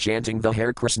engaged in chanting the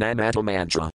Hare Krishna Mata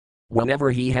mantra.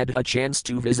 Whenever he had a chance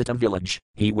to visit a village,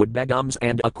 he would beg alms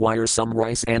and acquire some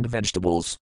rice and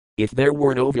vegetables. If there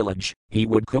were no village, he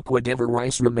would cook whatever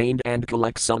rice remained and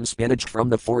collect some spinach from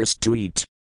the forest to eat.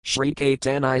 Sri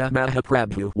Caitanya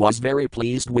Mahaprabhu was very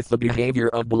pleased with the behavior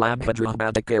of Balabhadra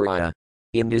Bhattacharya.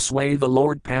 In this way the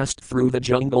Lord passed through the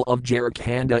jungle of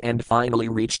Jharkhand and finally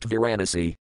reached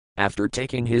Varanasi. After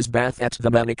taking his bath at the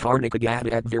Manikarnika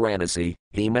Ghat at Varanasi,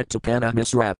 he met Tapana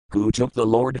Misra, who took the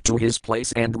Lord to his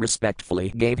place and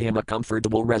respectfully gave him a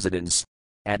comfortable residence.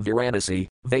 At Varanasi,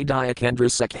 Vaidyanatendra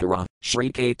Sekhara,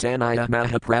 Sri Caitanya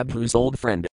Mahaprabhu's old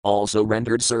friend, also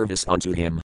rendered service unto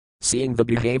him. Seeing the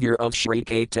behavior of Sri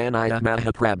Caitanya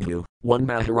Mahaprabhu, one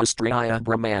Maharashtriya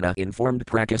Brahmana informed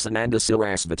Prakasananda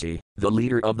Sarasvati, the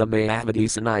leader of the Mayavadi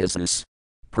sannyasis.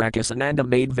 Prakasananda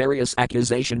made various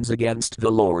accusations against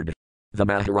the Lord. The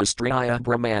Maharashtriya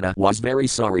Brahmana was very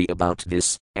sorry about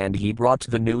this, and he brought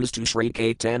the news to Sri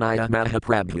Caitanya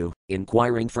Mahaprabhu,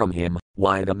 inquiring from him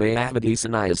why the Mayavadi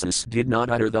sannyasis did not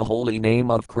utter the holy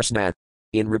name of Krishna.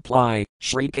 In reply,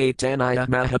 Sri Caitanya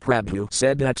Mahaprabhu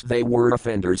said that they were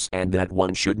offenders and that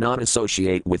one should not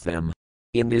associate with them.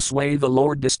 In this way the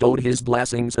Lord bestowed his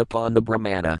blessings upon the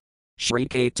Brahmana. Sri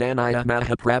Caitanya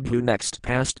Mahaprabhu next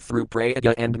passed through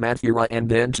Prayaga and Mathura and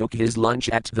then took his lunch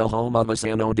at the home of a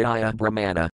Sanodaya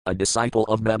Brahmana, a disciple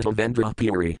of Madhavendra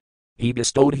Puri. He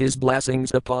bestowed his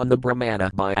blessings upon the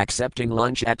Brahmana by accepting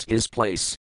lunch at his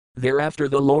place. Thereafter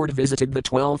the Lord visited the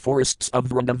 12 forests of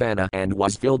Vrindavana and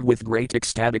was filled with great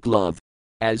ecstatic love.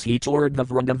 As he toured the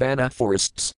Vrindavana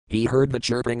forests, he heard the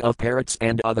chirping of parrots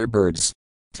and other birds.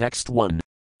 Text 1.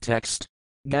 Text.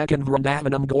 Gakan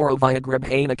Vrindavanam Gauravaya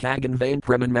Grabhana Kagan Vain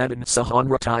Premanmadan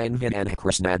Sahanratayan Vinan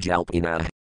Krishna Jalpina.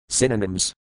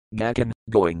 Synonyms. Gakan,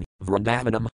 going,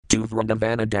 Vrindavanam, to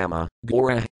Vrindavana Dhamma,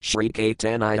 Gaura, Shri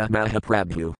Caitanya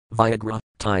Mahaprabhu, Viagra,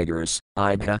 tigers,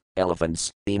 Ibha,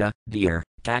 elephants, Ina, deer,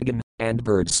 Kagan, and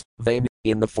birds, Vain,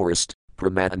 in the forest,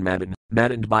 Pramadhan,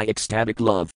 maddened by ecstatic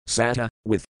love, Sata,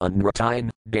 with,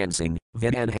 Unratayan, dancing,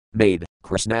 Vinan, made,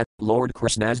 Krishna, Lord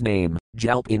Krishna's name,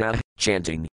 Jalpina,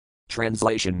 chanting.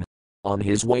 Translation. On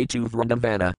his way to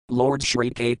Vrindavana, Lord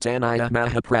Sri Caitanya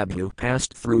Mahaprabhu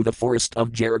passed through the forest of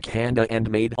Jharkhanda and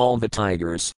made all the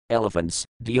tigers, elephants,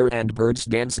 deer and birds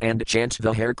dance and chant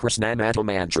the Hare Krishna Mata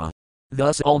mantra.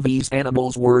 Thus all these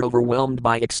animals were overwhelmed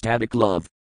by ecstatic love.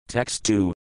 Text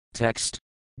 2. Text.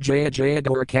 Jaya Jaya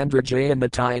Gaurakandra Jaya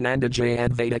Nityananda Jaya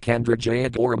Advaita Kandra Jaya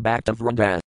Gaura Bhakta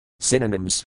Vrinda.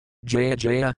 Synonyms. Jaya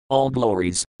Jaya, all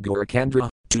glories, Gaurakandra,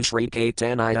 to Sri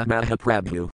Caitanya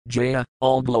Mahaprabhu, Jaya,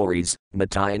 all glories,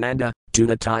 Nityananda, to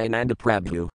Nityananda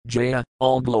Prabhu, Jaya,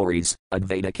 all glories,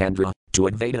 Advaita Kandra, to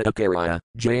Advaita Acharya,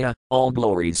 Jaya, all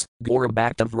glories, Gaura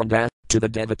Bhakta Vrinda, to the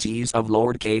devotees of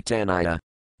Lord Caitanya.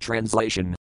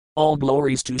 Translation. All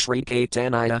glories to Sri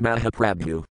Caitanya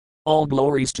Mahaprabhu. All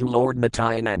glories to Lord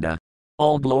Nityananda.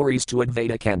 All glories to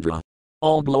Advaita Kandra.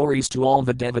 All glories to all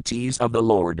the devotees of the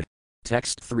Lord.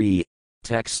 Text 3.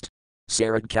 Text.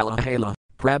 Sarad Kalahala.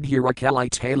 Prabhura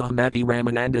Kalaitala Mati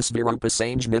Ramanandas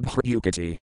Virupasanj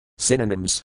Nibhryukati.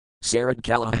 Synonyms. Sarad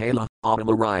Kalahala, autumn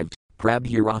arrived,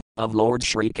 Prabhura, of Lord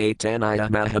Sri Caitanya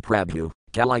Mahaprabhu,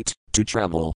 Kalite, to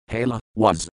travel, Hala,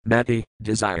 was, Mati,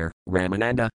 desire,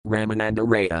 Ramananda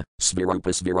Raya,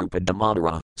 Svirupa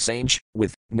Damodara, Sanj,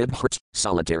 with, Nibhrt,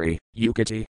 solitary,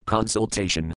 Yukati,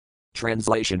 consultation.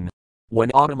 Translation.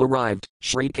 When autumn arrived,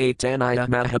 Sri Caitanya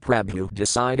Mahaprabhu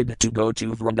decided to go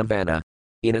to Vrindavana.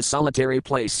 In a solitary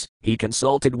place, he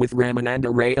consulted with Ramananda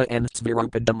Raya and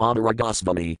Svirupa Damodara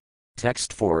Goswami.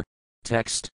 Text 4.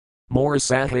 Text. More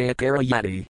Sahaya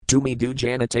Karayati, Tumi Du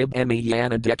Janatib Emi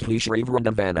Yana Dekhi Shri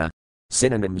Vrindavana.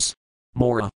 Synonyms.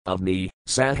 More, of me,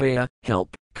 Sahaya,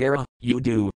 help, Kara, you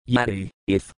do, Yati,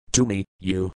 if, to me,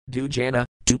 you, do Jana,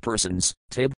 two persons,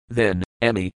 Tib, then,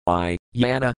 Emi, I,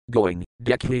 Yana, going,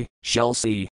 Dekhi, shall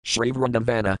see, Shri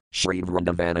Vrindavana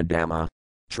Dhamma.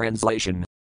 Translation.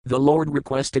 The Lord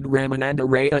requested Ramananda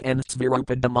Raya and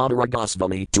Svirupa Damodara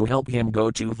Goswami to help him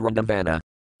go to Vrindavana.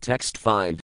 Text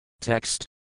 5. Text.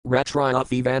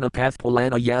 Ratrayathi Vanapath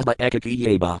Pulana Yaba Ekaki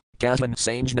Yaba, Katan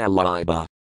Sanjnalaiba.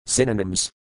 Synonyms.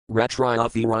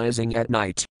 Ratrayathi rising at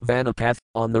night, Vanapath,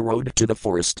 on the road to the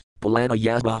forest, Pulana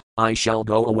Yaba, I shall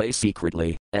go away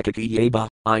secretly, Ekaki Yaba,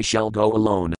 I shall go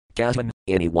alone, Katan,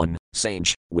 anyone,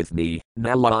 Sanj, with me,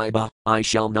 Nalaiba, I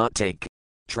shall not take.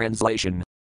 Translation.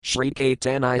 Sri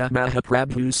Caitanya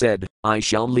Mahaprabhu said, I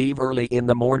shall leave early in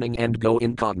the morning and go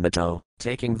incognito,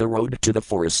 taking the road to the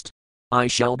forest. I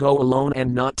shall go alone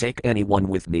and not take anyone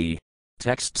with me.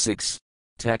 Text 6.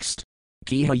 Text.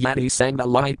 Kiha Yati Sangha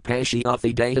Light Pashi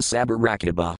Athi Deha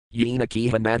Sabarakiba, Yena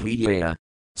Kiha Madhiyaya.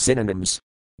 Synonyms.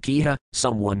 Kiha,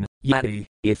 someone, Yati,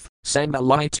 if, Sangha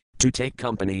Light, to take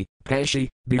company, Pashi,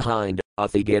 behind,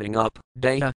 Athi getting up,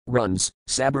 Deha, runs,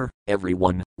 Sabar,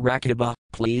 everyone, Rakiba,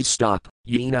 please stop,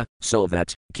 Yena, so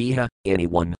that, Kiha,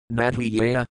 anyone,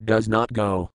 Madhiyaya, does not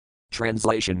go.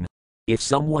 Translation. If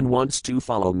someone wants to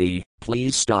follow me,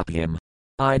 please stop him.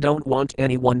 I don't want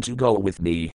anyone to go with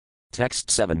me.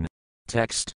 Text 7.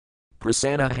 Text.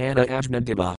 Prasanna Hana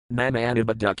Ajnadiba,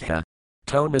 Namanaba Dukha.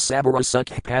 Toma Sabara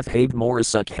Sukha Pathab Mora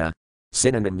Sukha.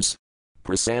 Synonyms.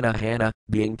 Prasanna Hana,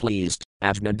 being pleased,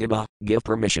 Ajnadiba, give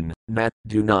permission, Nat,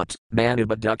 do not,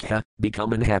 Manaba Dukha,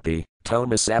 become unhappy,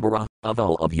 Toma Sabara, of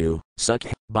all of you,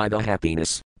 Sukha, by the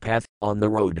happiness, Path, on the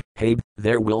road, Habe,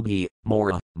 there will be,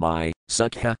 Mora, my,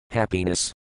 Sukha,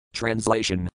 happiness.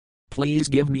 Translation. Please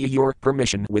give me your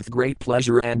permission with great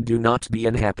pleasure and do not be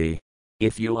unhappy.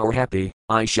 If you are happy,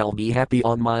 I shall be happy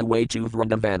on my way to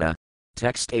Vrindavana.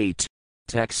 Text 8.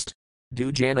 Text.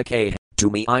 Du Janake, to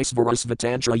me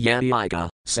Isvarasvatantra Yadiyika,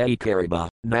 Saikariba,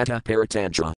 Nata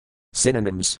Paratantra.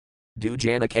 Synonyms. Du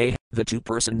Janake, the two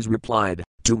persons replied,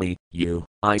 to me, you,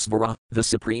 Isvara, the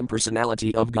Supreme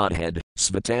Personality of Godhead,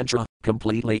 Svatantra,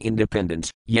 completely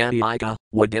independent, Yadiyika,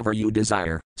 whatever you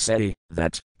desire, say,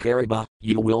 that, Kariba,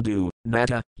 you will do,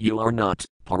 Nata, you are not,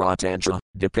 Paratantra,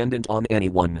 dependent on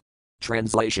anyone.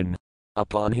 Translation.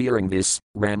 Upon hearing this,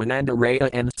 Ramananda Raya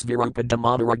and Svirupa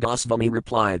Damodara Goswami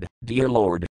replied, Dear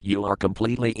Lord, you are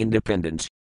completely independent.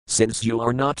 Since you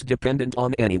are not dependent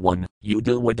on anyone, you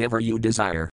do whatever you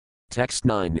desire. Text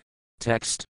 9.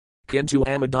 Text. Kintu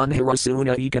amadonhira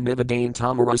suna ekanivadane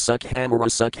tamarasuk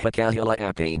hamarasuk hakahila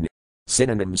apane.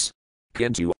 Synonyms.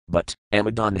 Kintu, but,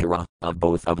 amadonhira, of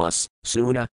both of us,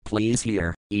 suna, please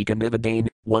hear, ekanivadane,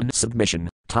 one submission,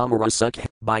 tamarasuk,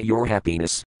 by your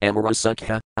happiness,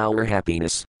 amarasukha, our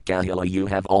happiness, kahila you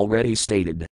have already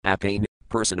stated, apane,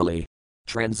 personally.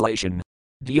 Translation.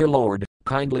 Dear Lord,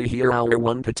 kindly hear our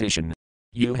one petition.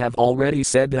 You have already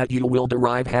said that you will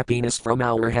derive happiness from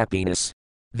our happiness.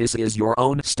 This is your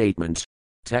own statement.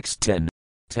 Text 10.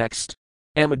 Text.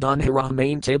 Amadonhira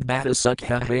main tib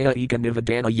batasukha haya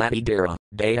ekanivadana yadidara,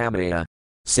 dayamaya.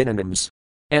 Synonyms.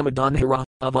 Amadonhira,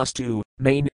 of us two,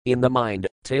 main, in the mind,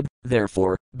 tib,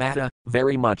 therefore, bata,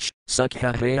 very much,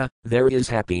 sukha haya, there is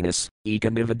happiness,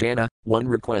 ekanivadana, one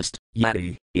request,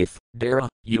 yadi, if, dara,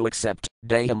 you accept,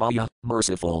 dayamaya,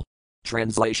 merciful.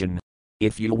 Translation.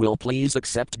 If you will please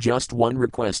accept just one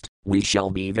request, we shall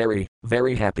be very,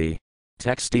 very happy.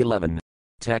 Text 11.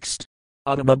 Text.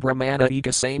 Udama Brahmana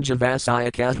Ekasanja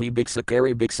Vasaya Kahi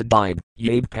Bhiksakari Bhiksadib,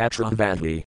 Yab Patra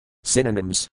Vadhi.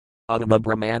 Synonyms. Udama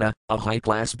Brahmana, a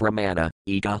high-class Brahmana,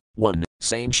 Eka, 1,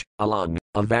 Sange, along,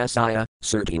 a Vasaya,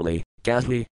 certainly,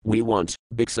 Kahi, we want,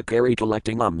 Bhiksakari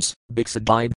collecting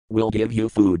Bhiksadib, will give you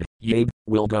food, Yab,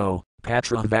 will go,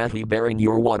 Patra Vadhi bearing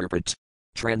your waterpot.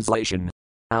 Translation.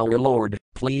 Our Lord,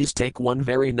 please take one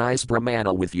very nice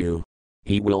Brahmana with you.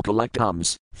 He will collect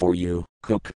for you,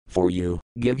 cook, for you,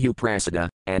 give you prasada,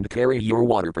 and carry your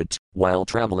waterpot, while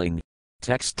traveling.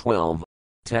 Text 12.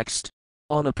 Text.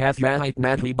 Anapathyaite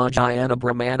Madhi Bhajayana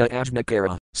Brahmana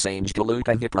Ajnakara, Sange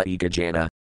Galuka Vipra Ekajana.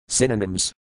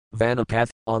 Synonyms. Vanapath,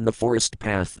 on the forest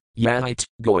path, Yahite,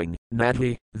 going,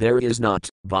 Nadhi, there is not,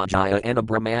 Bhajaya and a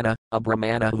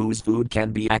Brahmana whose food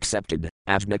can be accepted,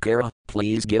 Ajnakara,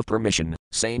 please give permission,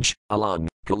 Sange, along,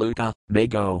 Kaluka, may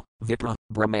go, Vipra,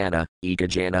 Brahmana,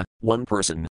 Ekajana, one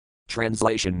person.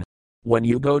 Translation. When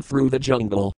you go through the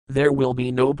jungle, there will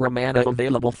be no Brahmana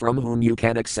available from whom you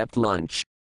can accept lunch.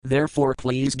 Therefore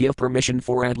please give permission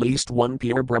for at least one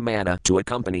pure Brahmana to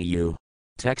accompany you.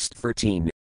 Text 13.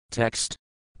 Text.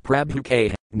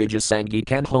 Prabhuke, Nijasangi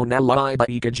Kanho Nalaiba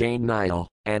Ekajane Nile,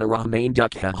 Anaramain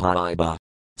Dukha Haiba.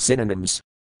 Synonyms.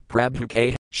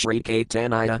 Prabhuke, Sri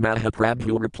Caitanya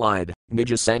Mahaprabhu replied,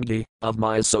 Nijasangi, of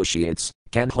my associates,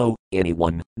 Kanho,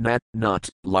 anyone, not,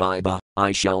 Laiba,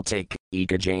 I shall take,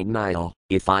 Ekajane Nile,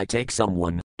 if I take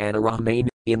someone, Anaramain,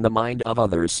 in the mind of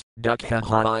others, Dukha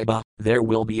Haiba, there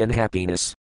will be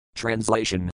unhappiness.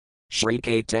 Translation. Sri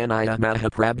Caitanya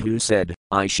Mahaprabhu said,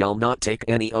 I shall not take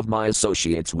any of my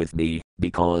associates with me,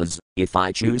 because, if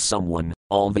I choose someone,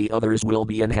 all the others will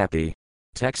be unhappy.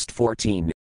 Text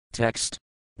 14. Text.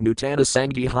 Nutana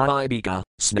Sangi Haibika,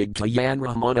 Snigtayan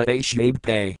Ramana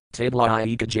Ashabpe,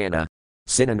 Tabla Ekajana.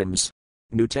 Synonyms.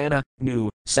 Nutana, new,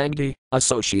 Sangi,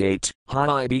 associate,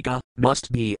 Haibika,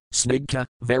 must be, Snigta,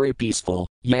 very peaceful,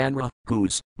 Yanra,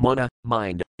 whose, Mana,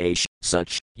 mind, Ash,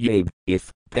 such, Yab,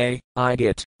 if, Pay, I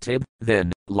get, Tib,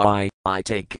 then, Lie, I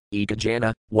take,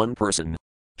 Ekajana, one person.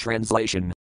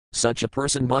 Translation. Such a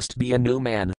person must be a new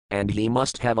man, and he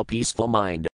must have a peaceful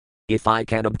mind. If I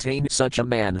can obtain such a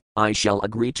man, I shall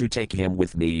agree to take him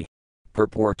with me.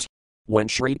 Purport. When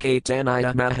Sri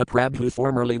Caitanya Mahaprabhu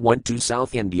formerly went to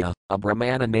South India, a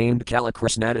Brahmana named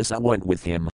Kalakrishnadasa went with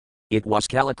him. It was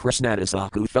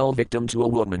Kalakrishnadasa who fell victim to a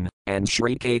woman, and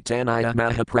Sri Caitanya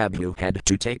Mahaprabhu had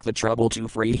to take the trouble to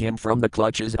free him from the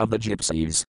clutches of the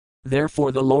gypsies.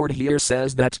 Therefore the Lord here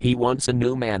says that he wants a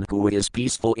new man who is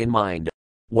peaceful in mind.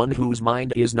 One whose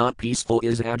mind is not peaceful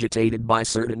is agitated by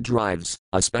certain drives,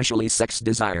 especially sex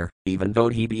desire, even though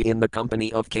he be in the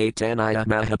company of Caitanya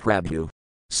Mahaprabhu.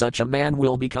 Such a man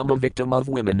will become a victim of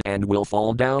women and will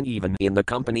fall down even in the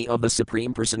company of the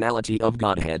Supreme Personality of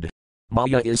Godhead.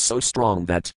 Maya is so strong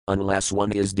that, unless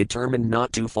one is determined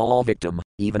not to fall victim,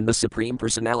 even the Supreme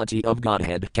Personality of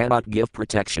Godhead cannot give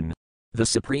protection. The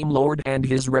Supreme Lord and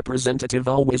his representative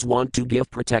always want to give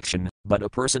protection, but a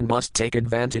person must take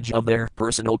advantage of their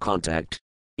personal contact.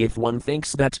 If one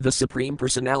thinks that the Supreme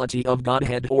Personality of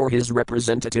Godhead or his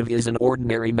representative is an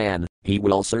ordinary man, he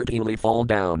will certainly fall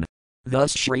down.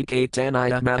 Thus Sri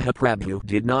Caitanya Mahaprabhu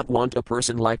did not want a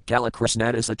person like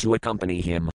Kalakrishnadasa to accompany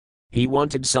him. He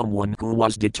wanted someone who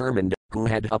was determined, who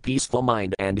had a peaceful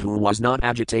mind and who was not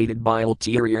agitated by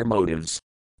ulterior motives.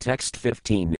 Text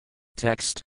 15.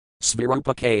 Text.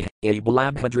 Svirupake,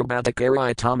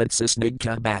 Abalabhadrabhatakari Tamatsis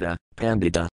Nigka Bata,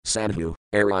 Pandita, Sadhu,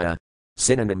 Arya.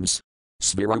 Synonyms.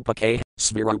 Svirupake,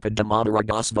 Svirupadamodara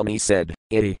Goswami said,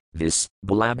 Iti, this,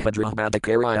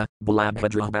 Balabhadramadhakarya,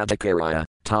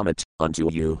 Tamat,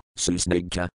 unto you,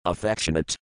 Susnigta,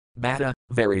 affectionate. Bhatta,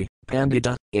 very,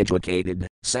 Pandita, educated,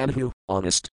 Sadhu,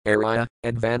 honest, Arya,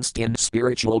 advanced in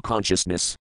spiritual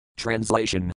consciousness.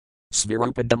 Translation.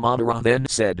 Svirupadamodara then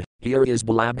said, Here is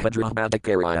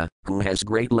Balabhadramadhakarya, who has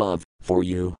great love for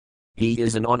you. He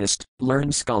is an honest,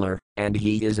 learned scholar, and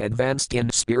he is advanced in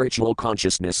spiritual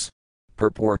consciousness.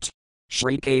 Purport.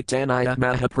 Sri Caitanya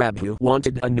Mahaprabhu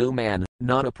wanted a new man,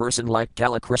 not a person like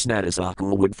Kalakrishnadasa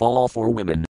who would fall for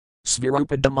women.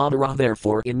 Svirupadamodara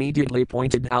therefore immediately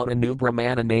pointed out a new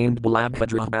Brahmana named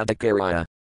Balabhadramadhakarya.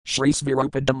 Sri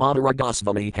Svirupadamodara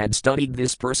Goswami had studied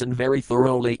this person very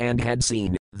thoroughly and had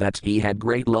seen that he had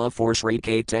great love for Sri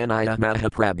Caitanya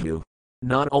Mahaprabhu.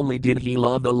 Not only did he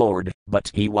love the Lord, but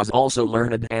he was also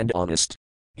learned and honest.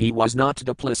 He was not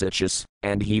duplicitous,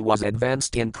 and he was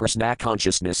advanced in Krishna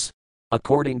consciousness.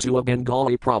 According to a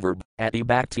Bengali proverb, Ati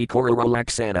Bhakti Korara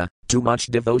Laksana, too much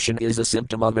devotion is a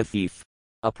symptom of a thief.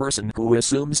 A person who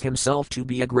assumes himself to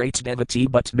be a great devotee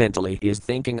but mentally is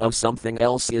thinking of something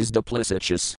else is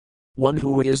duplicitous. One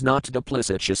who is not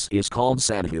duplicitous is called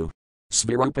sadhu.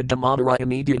 Svirupadamodara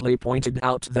immediately pointed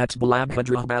out that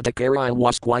Balabhadramadhakarya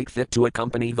was quite fit to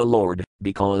accompany the Lord,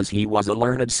 because he was a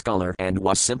learned scholar and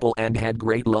was simple and had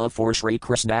great love for Sri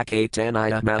Krishna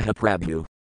Caitanya Mahaprabhu.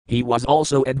 He was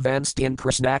also advanced in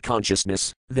Krishna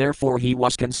consciousness, therefore he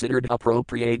was considered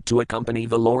appropriate to accompany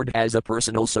the Lord as a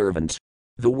personal servant.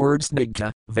 The word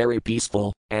snigdha, very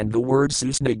peaceful, and the word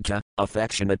susnigdha,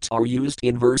 affectionate, are used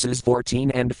in verses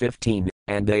 14 and 15,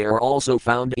 and they are also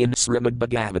found in Srimad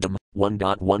Bhagavatam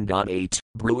 1.1.8,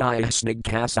 Bruaya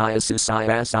snigdhasaya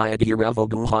susayasaya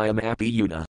dhiravaguhayam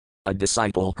apiyuda. A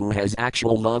disciple who has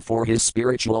actual love for his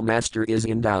spiritual master is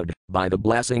endowed, by the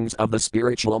blessings of the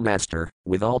spiritual master,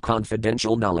 with all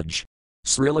confidential knowledge.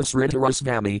 Srila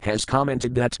Sridharasvami has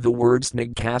commented that the word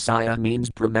snigdhasaya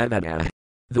means pramavada.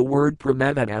 The word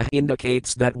pramavada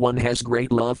indicates that one has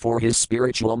great love for his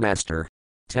spiritual master.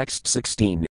 Text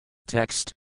 16.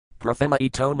 Text. Prathama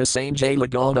itoma sanjay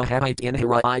lagana habite in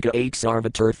hiraika 8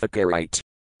 sarvatirthakarite.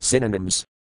 Synonyms.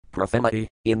 Prathama,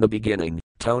 in the beginning,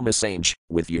 Toma Sanj,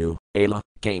 with you, Ala,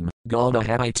 came, Gana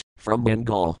habite, from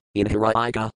Bengal, in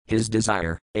hiraika, his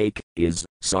desire, Ak, is,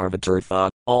 Sarvatirtha,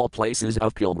 all places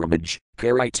of pilgrimage,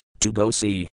 Karite, to go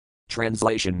see.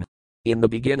 Translation. In the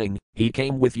beginning, he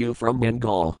came with you from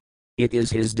Bengal. It is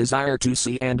his desire to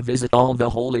see and visit all the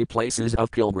holy places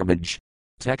of pilgrimage.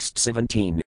 Text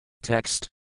 17. Text.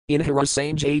 In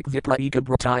Hirasanj 8 Vipraika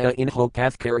Brataya in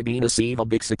Hokath Karabina Siva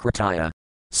Bhikshakrataya.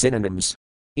 Synonyms.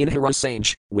 In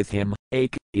Hirasanj, with him,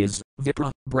 Ak, is,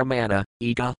 Vipra, Brahmana,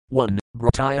 Eka, 1,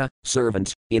 Brataya,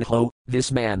 servant, in Ho,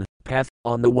 this man, Path,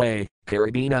 on the way,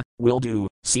 Karabina, will do,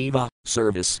 Siva,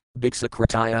 service,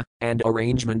 Bhikshakrataya, and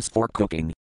arrangements for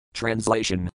cooking.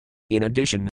 Translation. In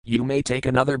addition, you may take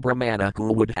another Brahmana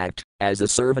who would act as a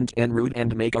servant en route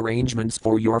and make arrangements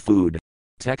for your food.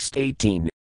 Text 18.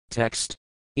 Text.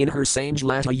 In her Sanj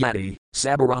Lata Yati,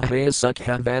 Sabarahaya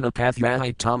Sukha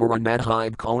Vanapathyahi Tamaran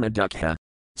Madhib Kona Dukha.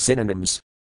 Synonyms.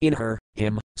 In her,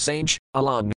 him, Sanj,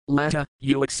 along, Lata,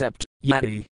 you accept,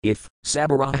 Yati, if,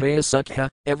 Sabarahaya Sukha,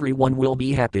 everyone will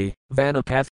be happy,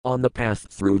 Vanapath, on the path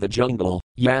through the jungle,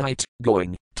 Yahit,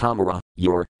 going, Tamara,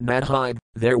 your, Madhib,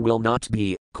 there will not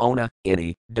be, Kona,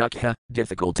 any, Dukha,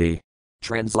 difficulty.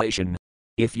 Translation.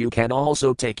 If you can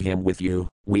also take him with you,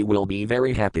 we will be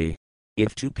very happy.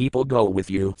 If 2 people go with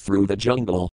you through the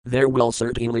jungle, there will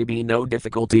certainly be no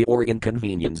difficulty or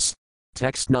inconvenience.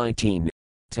 Text 19.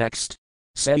 Text.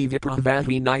 Seti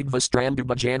vipravadhi nidvastrandu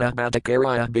bhajana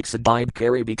madhakaraya bhiksadib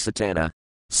kari bhiksatana.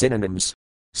 Synonyms.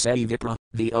 Seti vipra,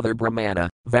 the other Brahmana,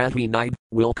 vadhi nid,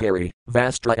 will carry,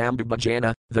 vastra ambu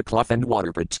bhajana, the cloth and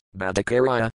waterpot,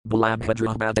 madhakaraya,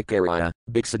 balabhadra madhakaraya,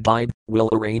 bhiksadib, will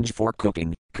arrange for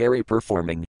cooking, kari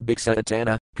performing,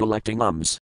 bhiksatana, collecting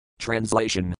alms.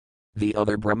 Translation. The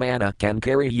other Brahmana can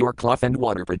carry your cloth and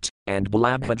waterpot, and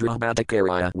Balabhadra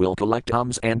Madhakarya will collect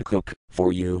alms and cook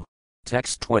for you.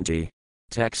 Text 20.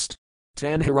 Text.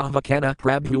 Tanhiravakana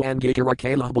Prabhu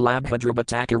Angikarakala Balabhadra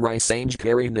Bhattakarai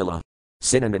Sanjkari Nila.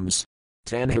 Synonyms.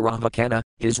 Tanhiravakana,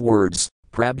 his words,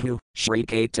 Prabhu, Sri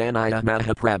Caitanya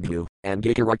Mahaprabhu,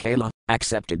 Angikarakala,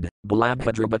 accepted,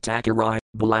 Balabhadra Bhattakarai,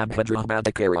 Balabhadra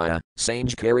Madhakarya,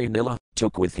 Sanjkari Nila,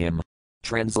 took with him.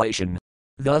 Translation.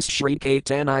 Thus Sri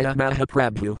Caitanya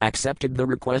Mahaprabhu accepted the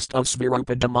request of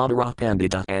Svirupadamodara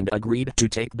Pandita and agreed to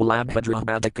take Balabhadra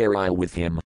Madhakarya with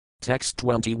him. Text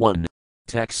 21.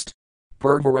 Text.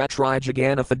 Purvaratri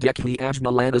Jagannatha Dekhi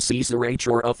Ajnalana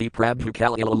Caesarachor Uthi Prabhu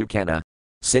Kalyalukana.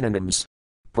 Synonyms.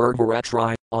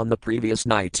 Purvaratri, on the previous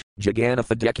night,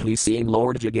 Jagannatha Dekhi seeing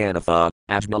Lord Jagannatha,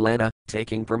 Ajmalana,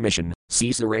 taking permission,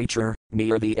 Caesarachar,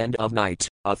 near the end of night,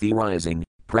 Athi rising,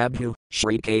 Prabhu,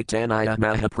 Sri Caitanya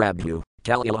Mahaprabhu,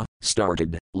 Kalila,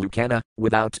 started, Lucana,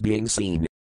 without being seen.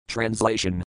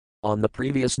 Translation. On the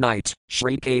previous night,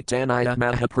 Sri Caitanya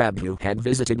Mahaprabhu had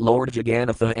visited Lord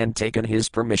Jagannatha and taken his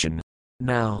permission.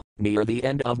 Now, near the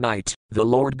end of night, the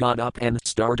Lord got up and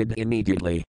started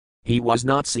immediately. He was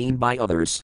not seen by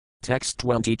others. Text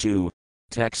 22.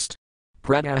 Text.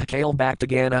 Pradahkale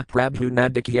Bhaktagana Prabhu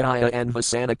Nadikyaya and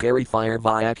Vasanakari Fire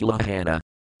Vyakulahana.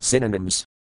 Synonyms.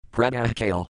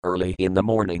 Pradahkale, early in the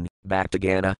morning,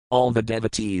 Bhaktagana, all the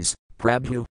devotees,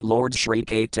 Prabhu, Lord Sri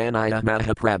Caitanya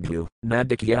Mahaprabhu,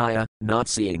 Nadikyaya, not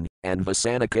seeing, and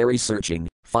Vasanakari searching,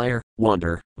 fire,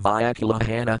 wonder,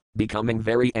 Vyakulahana, becoming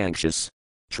very anxious.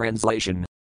 Translation.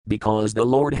 Because the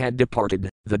Lord had departed,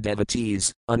 the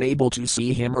devotees, unable to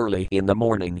see him early in the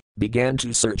morning, began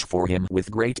to search for him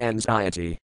with great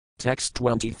anxiety. Text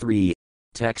 23.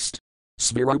 Text.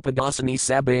 Svirupadasani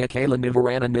Sabaya Kala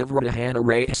Nivarana Nivradahana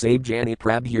Ray Sabjani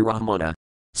Prabhurahmana.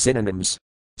 Synonyms.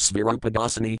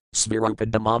 Svirupadasani,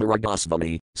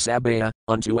 Svirupadamodaragasvali, Sabaya,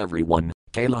 unto everyone,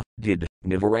 Kala, did,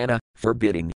 Nivarana,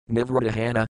 forbidding,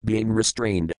 Nivradahana, being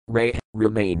restrained, Ray,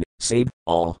 remain, Sab,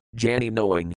 all, Jani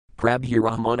knowing,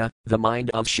 Prabhurahmana, the mind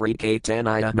of Sri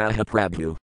Caitanya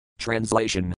Mahaprabhu.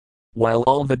 Translation. While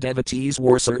all the devotees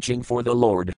were searching for the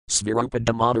Lord,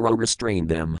 Svirupadamodara restrained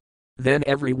them. Then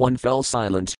everyone fell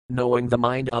silent, knowing the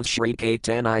mind of Sri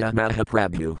Caitanya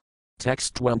Mahaprabhu.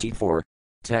 Text 24.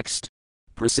 Text.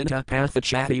 Prasiddha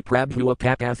Pathachati Prabhu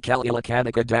Apakath Kalila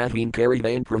Kadaka Daveen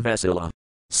Karivane Pravesila.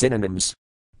 Synonyms.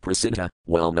 Prasiddha,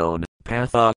 well known,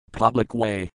 Patha, public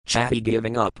way, Chati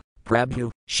giving up,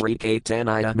 Prabhu, Sri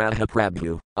Caitanya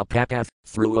Mahaprabhu, Apakath,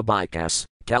 through a bypass,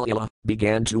 Kalila,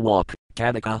 began to walk,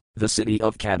 Kadaka, the city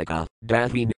of Kadaka,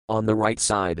 Daveen, on the right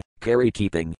side, Kari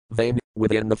keeping, Vane,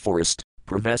 within the forest,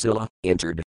 Pravesila,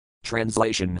 entered.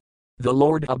 Translation. The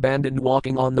Lord abandoned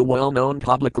walking on the well-known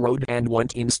public road and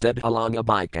went instead along a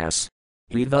bypass.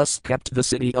 He thus kept the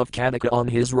city of Kadaka on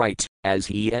his right, as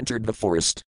he entered the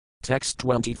forest. Text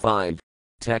 25.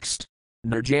 Text.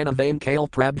 Nirjana Vane Kale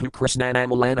Prabhu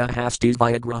Krishnanamalana Hastis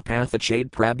Viagra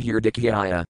Pathachade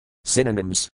Prabhurdikyaya.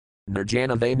 Synonyms.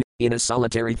 Nirjana Vane, in a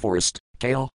solitary forest,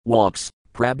 Kale, walks,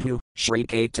 Prabhu, Sri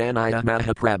Caitanya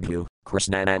Mahaprabhu,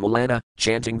 Krishnanamalana,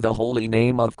 chanting the holy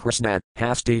name of Krishna,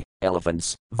 Hasti,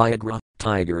 elephants, Viagra,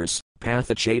 tigers,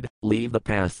 Pathachade, leave the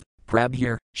path,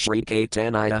 Prabhur, Sri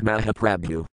Caitanya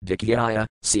Mahaprabhu, Dikyaya,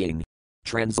 seeing.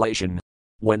 Translation.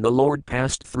 When the Lord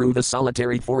passed through the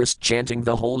solitary forest chanting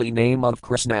the holy name of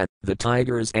Krishna, the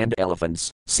tigers and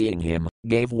elephants, seeing him,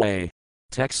 gave way.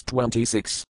 Text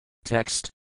 26. Text.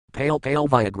 Pale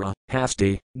Viagra,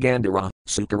 Hasti, Gandhara,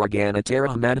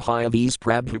 Sukaraganatara Madhyavis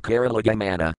Prabhu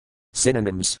Karalagamana.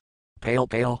 Synonyms.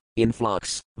 Pale, in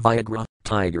flocks, Viagra,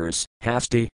 tigers,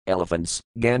 Hasti, elephants,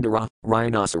 Gandhara,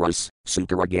 rhinoceros,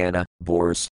 Sukaragana,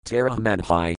 boars, Tara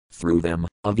Madhya, through them,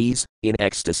 Avis, in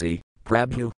ecstasy,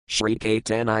 Prabhu, Sri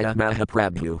Caitanya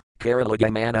Mahaprabhu,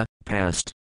 Karalagamana,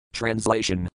 passed.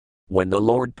 Translation. When the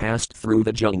Lord passed through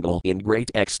the jungle in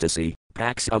great ecstasy,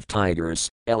 packs of tigers,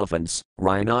 elephants,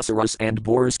 rhinoceros and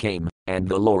boars came, and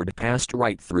the Lord passed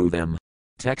right through them.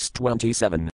 Text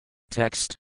 27.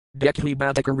 Text. Dekhi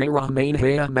Batakarira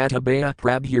Mainhaya Matabaya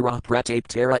Prabhura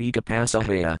Prataptara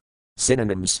Ekapasahaya.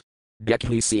 Synonyms.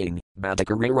 Dekhi seeing,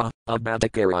 Batakarira, of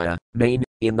Batakaraya, main,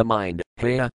 in the mind,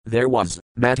 Haya, there was,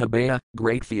 Matabaya,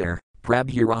 great fear,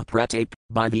 Prabhura Pratap,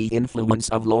 by the influence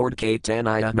of Lord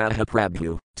Caitanya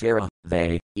Mahaprabhu, Tara,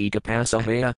 they,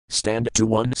 Ekapasahaya, stand to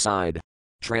one side.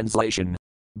 Translation.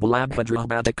 Balabhadra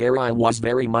Bhattacharya was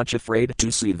very much afraid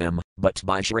to see them, but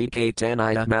by Sri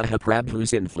Caitanya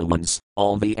Mahaprabhu's influence,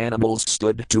 all the animals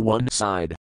stood to one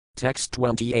side. Text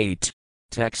 28.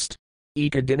 Text.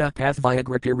 Ekadina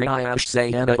Pathviagrapirayash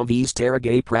Sayana Avis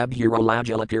Taragay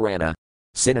Prabhuralajala.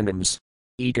 Synonyms.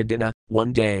 Ekadina,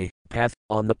 one day, Path,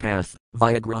 on the path,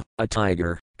 Viagra, a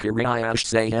tiger, Kiriyash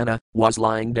Sayana, was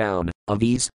lying down,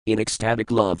 Avis, in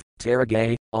ecstatic love,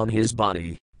 Taragay, on his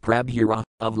body. Prabhura,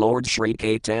 of Lord Sri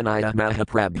Caitanya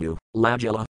Mahaprabhu,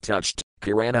 Lajala, touched,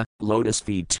 Kirana, lotus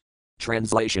feet.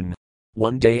 Translation.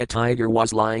 One day a tiger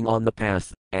was lying on the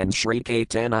path, and Sri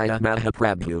Caitanya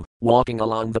Mahaprabhu, walking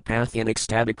along the path in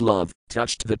ecstatic love,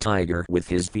 touched the tiger with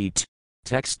his feet.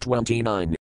 Text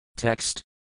 29. Text.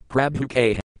 Prabhu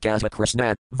K. Kasa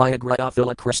Krishna, Viagra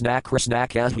Athila Krishna Krishna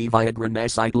Kahi Viagra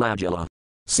Nasite Lajala.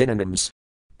 Synonyms.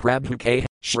 Prabhu K.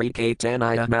 Sri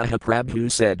Caitanya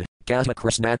Mahaprabhu said, Kasa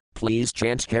Krishna, please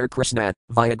chant Hare Krishna,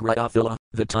 Viagra Athila,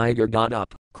 the tiger got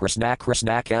up, Krishna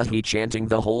Krishna Kahi chanting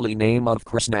the holy name of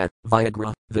Krishna,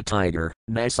 Vyagra, the tiger,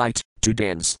 Nasite, to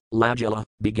dance, Lajala,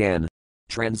 began.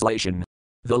 Translation.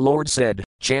 The Lord said,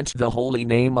 chant the holy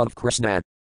name of Krishna.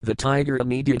 The tiger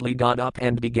immediately got up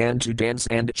and began to dance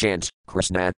and chant,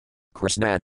 Krishna,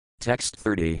 Krishna. Text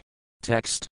 30.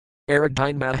 Text.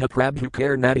 Aradine Mahaprabhu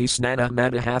Karnati Snana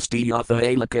Madahasti Yatha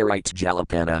Alakarite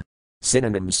Jalapana.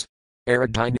 Synonyms.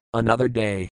 Aradine, another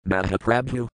day,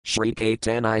 Mahaprabhu, Sri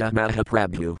Caitanya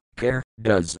Mahaprabhu, Kar,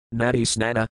 does, Nadi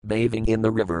Snana, bathing in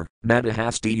the river,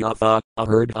 Madahasti Yatha, a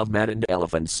herd of maddened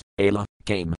elephants, Ala,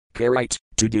 came, Karite,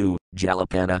 to do,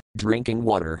 Jalapana, drinking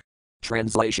water.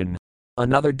 Translation.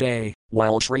 Another day,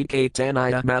 while Sri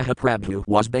Caitanya Mahaprabhu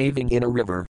was bathing in a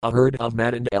river, a herd of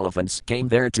maddened elephants came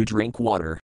there to drink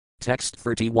water. Text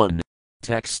 31.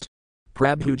 Text.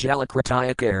 Prabhu Jala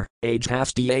Kratayakar, age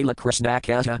Hasti Ala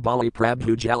Krishnakata Bali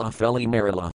Prabhu Jala Feli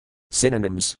Marila.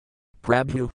 Synonyms.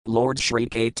 Prabhu, Lord Sri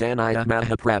Caitanya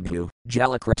Mahaprabhu,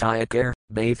 Jala Kratayakar,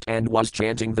 bathed and was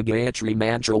chanting the Gayatri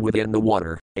mantra within the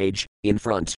water, age, in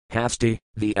front, Hasti,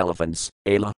 the elephants,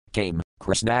 Ala, came,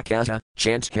 Krishnakata,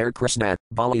 chant Hare Krishna,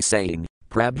 Bali saying,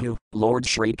 Prabhu, Lord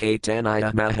Sri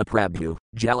Caitanya Mahaprabhu,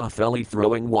 Jala Feli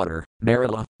throwing water,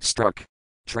 Marila, struck.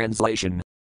 Translation.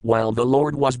 While the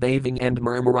Lord was bathing and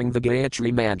murmuring the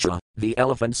Gayatri mantra, the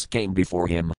elephants came before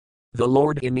him. The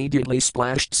Lord immediately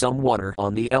splashed some water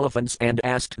on the elephants and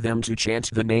asked them to chant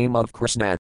the name of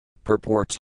Krishna.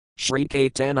 Purport. Sri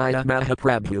Caitanya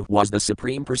Mahaprabhu was the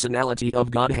Supreme Personality of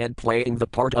Godhead playing the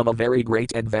part of a very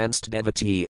great advanced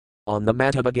devotee. On the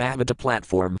Madhya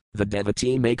platform, the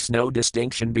devotee makes no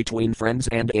distinction between friends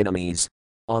and enemies.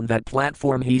 On that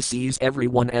platform he sees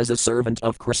everyone as a servant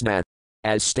of Krishna.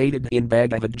 As stated in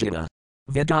Bhagavad Gita.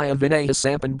 Vidya Vinaya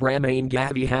Sampan Brahmain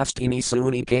Gavi Hastini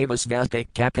Suni Kavas Vaste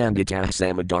Kapandita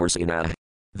Samadarsina.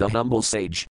 The humble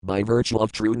sage, by virtue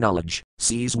of true knowledge,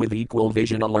 sees with equal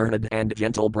vision a learned and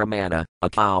gentle Brahmana, a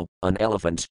cow, an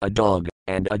elephant, a dog,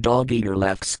 and a dog-eater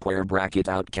left square bracket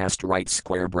outcast right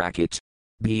square bracket.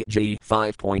 BG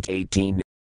 5.18.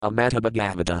 A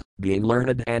Madhya, being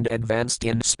learned and advanced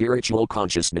in spiritual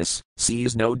consciousness,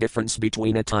 sees no difference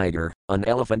between a tiger, an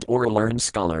elephant or a learned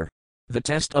scholar. The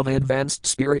test of advanced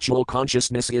spiritual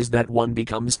consciousness is that one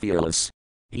becomes fearless.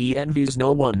 He envies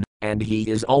no one, and he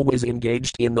is always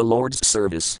engaged in the Lord's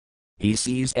service. He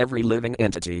sees every living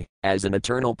entity as an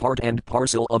eternal part and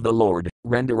parcel of the Lord,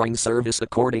 rendering service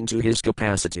according to his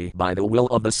capacity by the will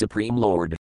of the Supreme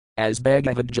Lord. As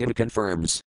Bhagavad Gita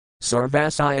confirms,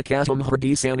 Sarvasaya Katam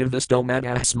Hridisanavasto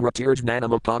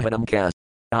Madhasmratirjnanamapahanam Kas.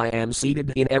 I am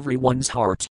seated in everyone's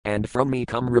heart, and from me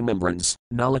come remembrance,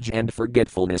 knowledge and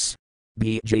forgetfulness.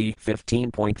 BG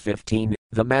 15.15.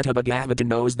 The Madhya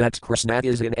knows that Krishna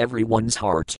is in everyone's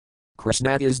heart.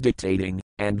 Krishna is dictating,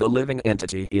 and the living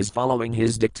entity is following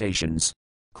his dictations.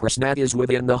 Krishna is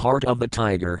within the heart of the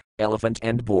tiger, elephant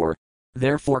and boar.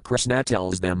 Therefore Krishna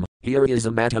tells them, here is a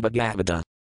Madhya.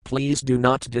 Please do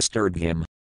not disturb him.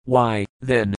 Why,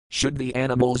 then, should the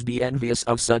animals be envious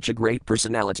of such a great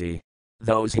personality?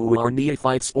 Those who are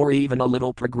neophytes or even a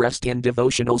little progressed in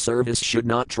devotional service should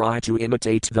not try to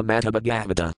imitate the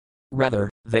Madhya. Rather,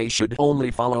 they should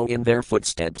only follow in their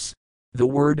footsteps. The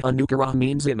word anukara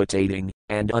means imitating,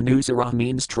 and anusara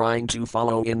means trying to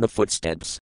follow in the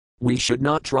footsteps. We should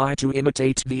not try to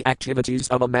imitate the activities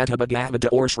of a Madhya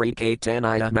or Sri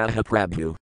Caitanya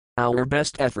Mahaprabhu. Our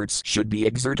best efforts should be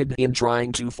exerted in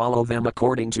trying to follow them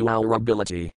according to our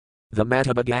ability. The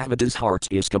Madhya heart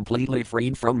is completely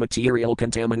freed from material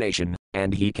contamination,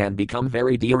 and he can become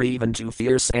very dear even to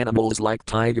fierce animals like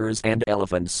tigers and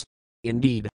elephants.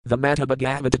 Indeed, the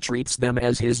Madhya treats them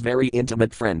as his very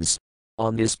intimate friends.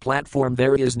 On this platform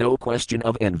there is no question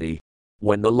of envy.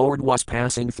 When the Lord was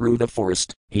passing through the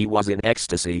forest, he was in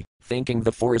ecstasy, thinking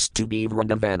the forest to be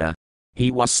Vrindavana.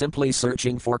 He was simply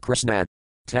searching for Krishna.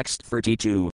 Text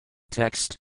 32.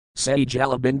 Text. Sei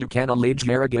Jalabindu Kana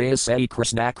Lijhara Gaya Sei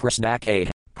Krishna Krishna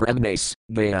K. Premnes,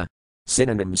 Gaya.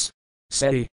 Synonyms.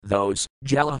 Sei, those,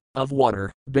 Jala, of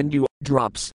water, Bindu,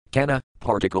 drops, Kana,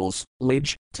 particles,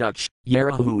 Lij, touch,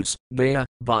 Yara whose, Gaya,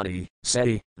 body,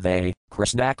 Sei, they,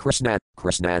 Krishna Krishna,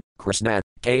 Krishna, Krishna,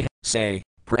 K, say,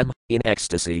 Prem, in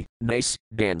ecstasy, Nas,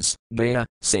 dance, Gaya,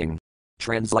 sing.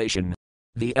 Translation.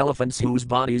 The elephants whose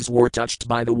bodies were touched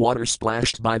by the water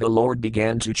splashed by the Lord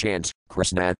began to chant,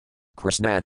 Krishna,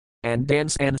 Krishna, and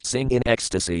dance and sing in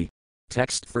ecstasy.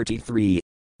 Text 33.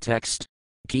 Text.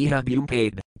 Kiha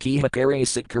bumpade, kiha kare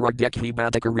sitkara dekhi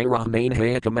batakarera main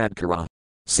hayakamadkara.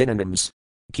 Synonyms.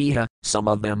 Kiha, some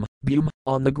of them, bum,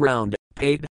 on the ground,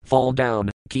 paid, fall down,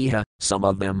 kiha, some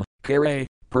of them, kare,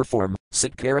 perform,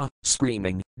 Sitkara,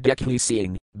 screaming, Dekhi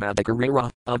seeing, Badakarira,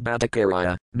 of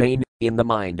Badakaraya, main, in the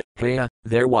mind, Haya,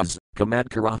 there was,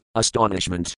 Kamadkara,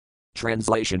 astonishment.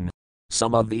 Translation.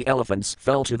 Some of the elephants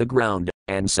fell to the ground,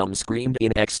 and some screamed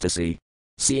in ecstasy.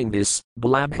 Seeing this,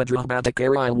 Balabhadra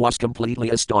Badakaraya was completely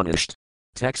astonished.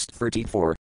 Text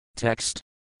 34. Text.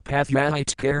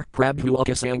 Pathyaitkar Prabhu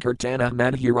Akasankirtana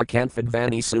Madhura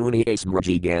Kanfadvani Suni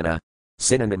Asmrajigana.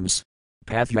 Synonyms.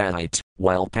 Pathyait,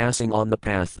 while passing on the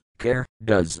path, Kar,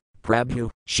 does, Prabhu,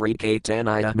 Shri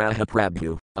Caitanya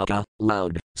Mahaprabhu, Aka,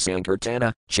 loud,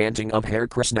 Sankirtana, chanting of Hare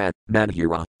Krishna,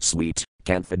 Madhura, sweet,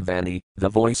 Kanfadvani, the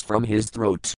voice from his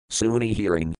throat, Suni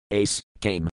hearing, Ace,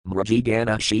 came,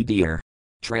 Mrajigana she deer.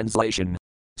 Translation.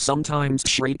 Sometimes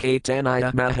Shri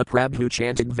Caitanya Mahaprabhu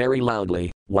chanted very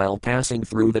loudly, while passing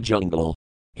through the jungle.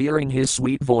 Hearing his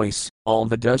sweet voice, all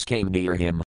the doves came near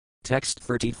him. Text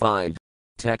 35.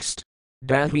 Text.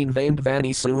 Dahin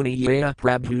Vaimdvani Suni Yaya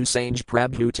Prabhu Sange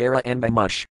Prabhu Tara and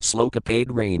Bamush, Sloka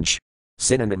paid range.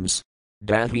 Synonyms.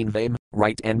 Dahin Vaim,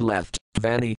 right and left,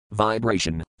 Vani,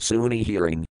 vibration, Suni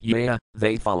hearing, Yaya,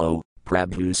 they follow,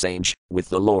 Prabhu Sange, with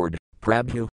the Lord.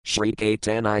 Prabhu, Shri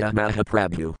Caitanya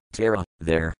Mahaprabhu, Tara,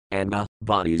 there, Anga,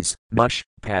 bodies, Mush,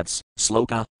 paths,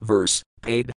 Sloka, verse,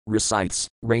 paid, recites,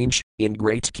 range, in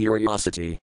great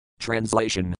curiosity.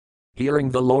 Translation.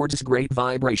 Hearing the Lord's great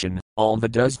vibration, all the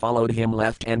doves followed him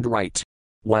left and right.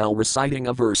 While reciting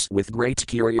a verse with great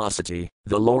curiosity,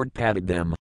 the Lord patted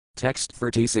them. Text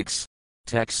 36.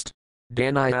 Text.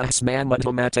 Danaya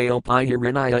Smanmatomateo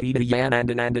Pihirinaya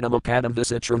Idayanandanandanamapadam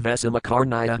Visitravesima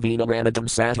Karnaya Vinaranadam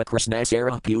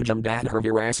Satakrisnasara Pujam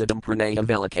Dadhervirasadam Pranaya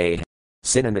Velake.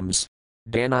 Synonyms.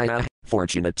 Danaya,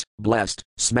 fortunate, blessed,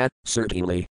 Smat,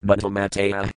 certainly,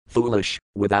 Matomatea, foolish,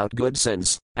 without good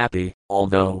sense, Api,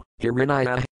 although,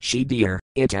 Hirinaya, she dear,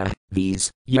 Ita, these,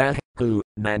 Yah, who,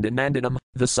 Nandanandanam,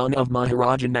 the son of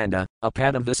Maharajananda,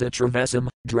 Apadam Visitravesam,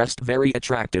 dressed very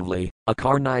attractively,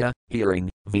 Akarnaya, hearing,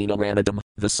 Vinaranadam,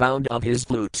 the sound of his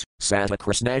flute,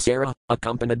 Satakrisnasara,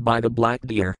 accompanied by the black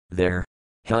deer, their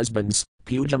husbands,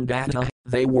 Pujam Data,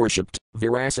 they worshipped,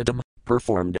 Virasadam,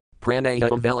 performed, Pranaya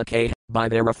Velake, by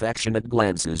their affectionate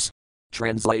glances.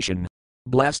 Translation.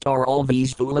 Blessed are all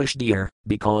these foolish deer,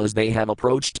 because they have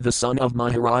approached the son of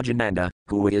Maharajananda,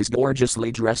 who is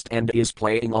gorgeously dressed and is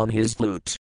playing on his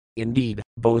flute. Indeed,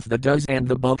 both the doves and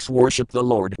the bucks worship the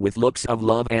Lord with looks of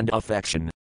love and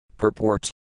affection. Purport.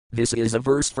 This is a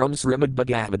verse from Srimad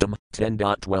Bhagavatam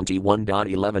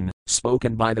 10.21.11,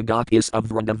 spoken by the Gopis of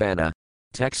Vrindavana.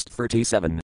 Text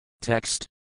 37. Text.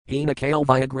 Hina Kale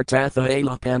Viagratatha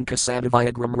Alapan Kasada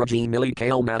Viagram Raji Mili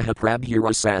Kale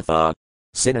Mahaprabhurasatha.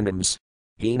 Synonyms.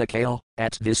 Hina Kale,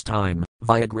 at this time,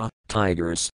 Viagra,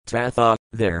 tigers, Tatha,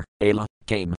 there, Ala,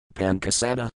 came,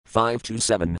 Pankasada,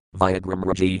 5-7, Viagram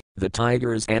Raji, the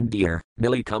tigers and deer,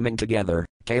 Mili coming together,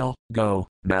 Kale, go,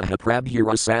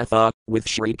 Mahaprabhurasatha, with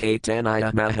Shri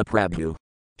Caitanya Mahaprabhu.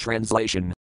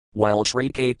 Translation. While Shri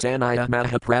Caitanya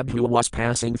Mahaprabhu was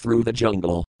passing through the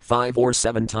jungle, 5 or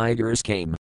 7 tigers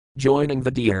came. Joining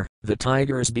the deer, the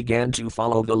tigers began to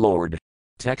follow the Lord.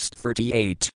 Text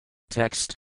 38.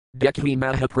 Text. Dekhi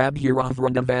Mahaprabhura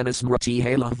Vrindavana Smriti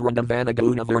Hala Vrindavana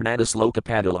Guna Varnadas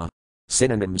Lokapadala.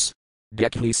 Synonyms.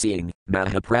 Dekhi seeing,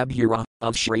 Mahaprabhura,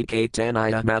 of Shri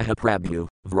Caitanya Mahaprabhu,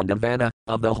 Vrindavana,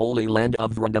 of the holy land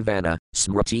of Vrindavana,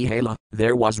 Smriti Hala,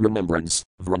 there was remembrance,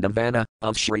 Vrindavana,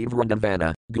 of Shri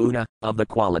Vrindavana, Guna, of the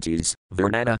qualities,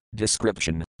 Varnana,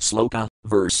 description, Sloka,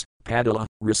 verse, Padala,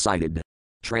 recited.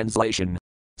 Translation.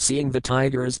 Seeing the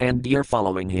tigers and deer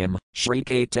following him, Shri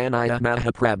Caitanya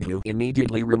Mahaprabhu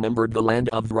immediately remembered the land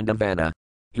of Vrindavana.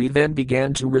 He then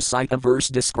began to recite a verse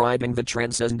describing the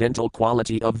transcendental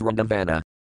quality of Vrindavana.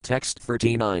 Text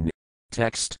 39.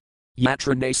 Text.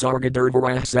 Yatra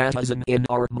Nasargadurvarah Satazan in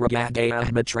our Mragadayah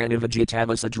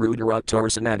Matranivajitavasa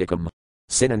Tarsanadikam.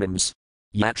 Synonyms.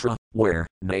 Yatra, where,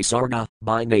 Nasarga,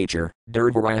 by nature,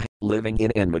 Durvarah, living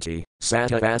in enmity,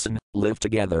 Satavasan, live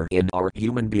together in our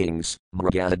human beings,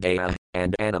 Mragadaya,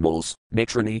 and animals,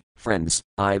 Mitrani, friends,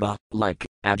 Iva, like,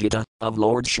 Ajita, of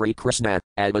Lord Shri Krishna,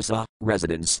 Avasa,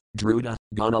 residence, Druda,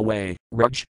 gone away,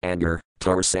 Raj, anger,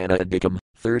 Tarsana adikam,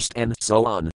 thirst and so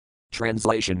on.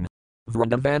 Translation.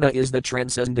 Vrindavana is the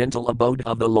transcendental abode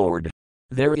of the Lord.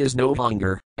 There is no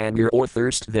hunger, anger or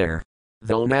thirst there.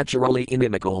 Though naturally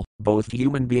inimical, both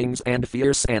human beings and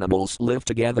fierce animals live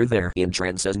together there in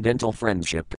transcendental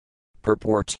friendship.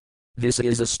 Purport. This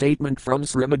is a statement from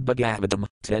Srimad Bhagavatam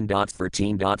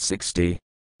 10.13.60.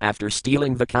 After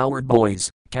stealing the coward boys,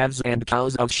 calves and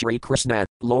cows of Shri Krishna,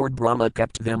 Lord Brahma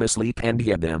kept them asleep and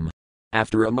hid them.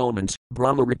 After a moment,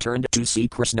 Brahma returned to see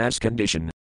Krishna's condition.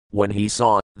 When he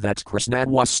saw that Krishna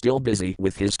was still busy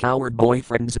with his coward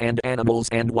boyfriends and animals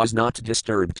and was not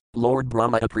disturbed. Lord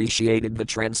Brahma appreciated the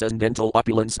transcendental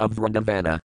opulence of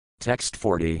Vrindavana. Text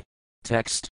 40.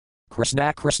 Text.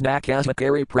 Krishna Krishna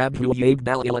Kahakari Prabhu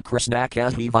Yagdalila Krishna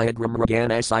Kahi Viagram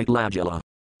Ragana Lajala.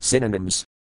 Synonyms.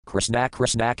 Krishna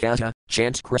Krishna Kaha,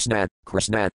 chant Krishna,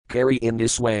 Krishna, carry in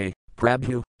this way.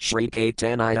 Prabhu, Shri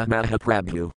Caitanya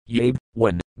Mahaprabhu, Yab,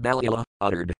 1, Balila,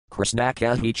 uttered, Krishna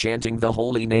Kahi chanting the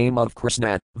holy name of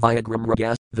Krishna, Viagram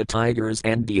Raga, the tigers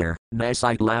and deer,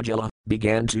 Nasait Lajala,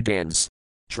 began to dance.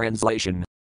 Translation.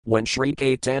 When Shri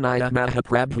Caitanya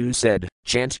Mahaprabhu said,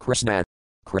 chant Krishna,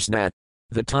 Krishna,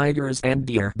 the tigers and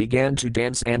deer began to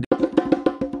dance and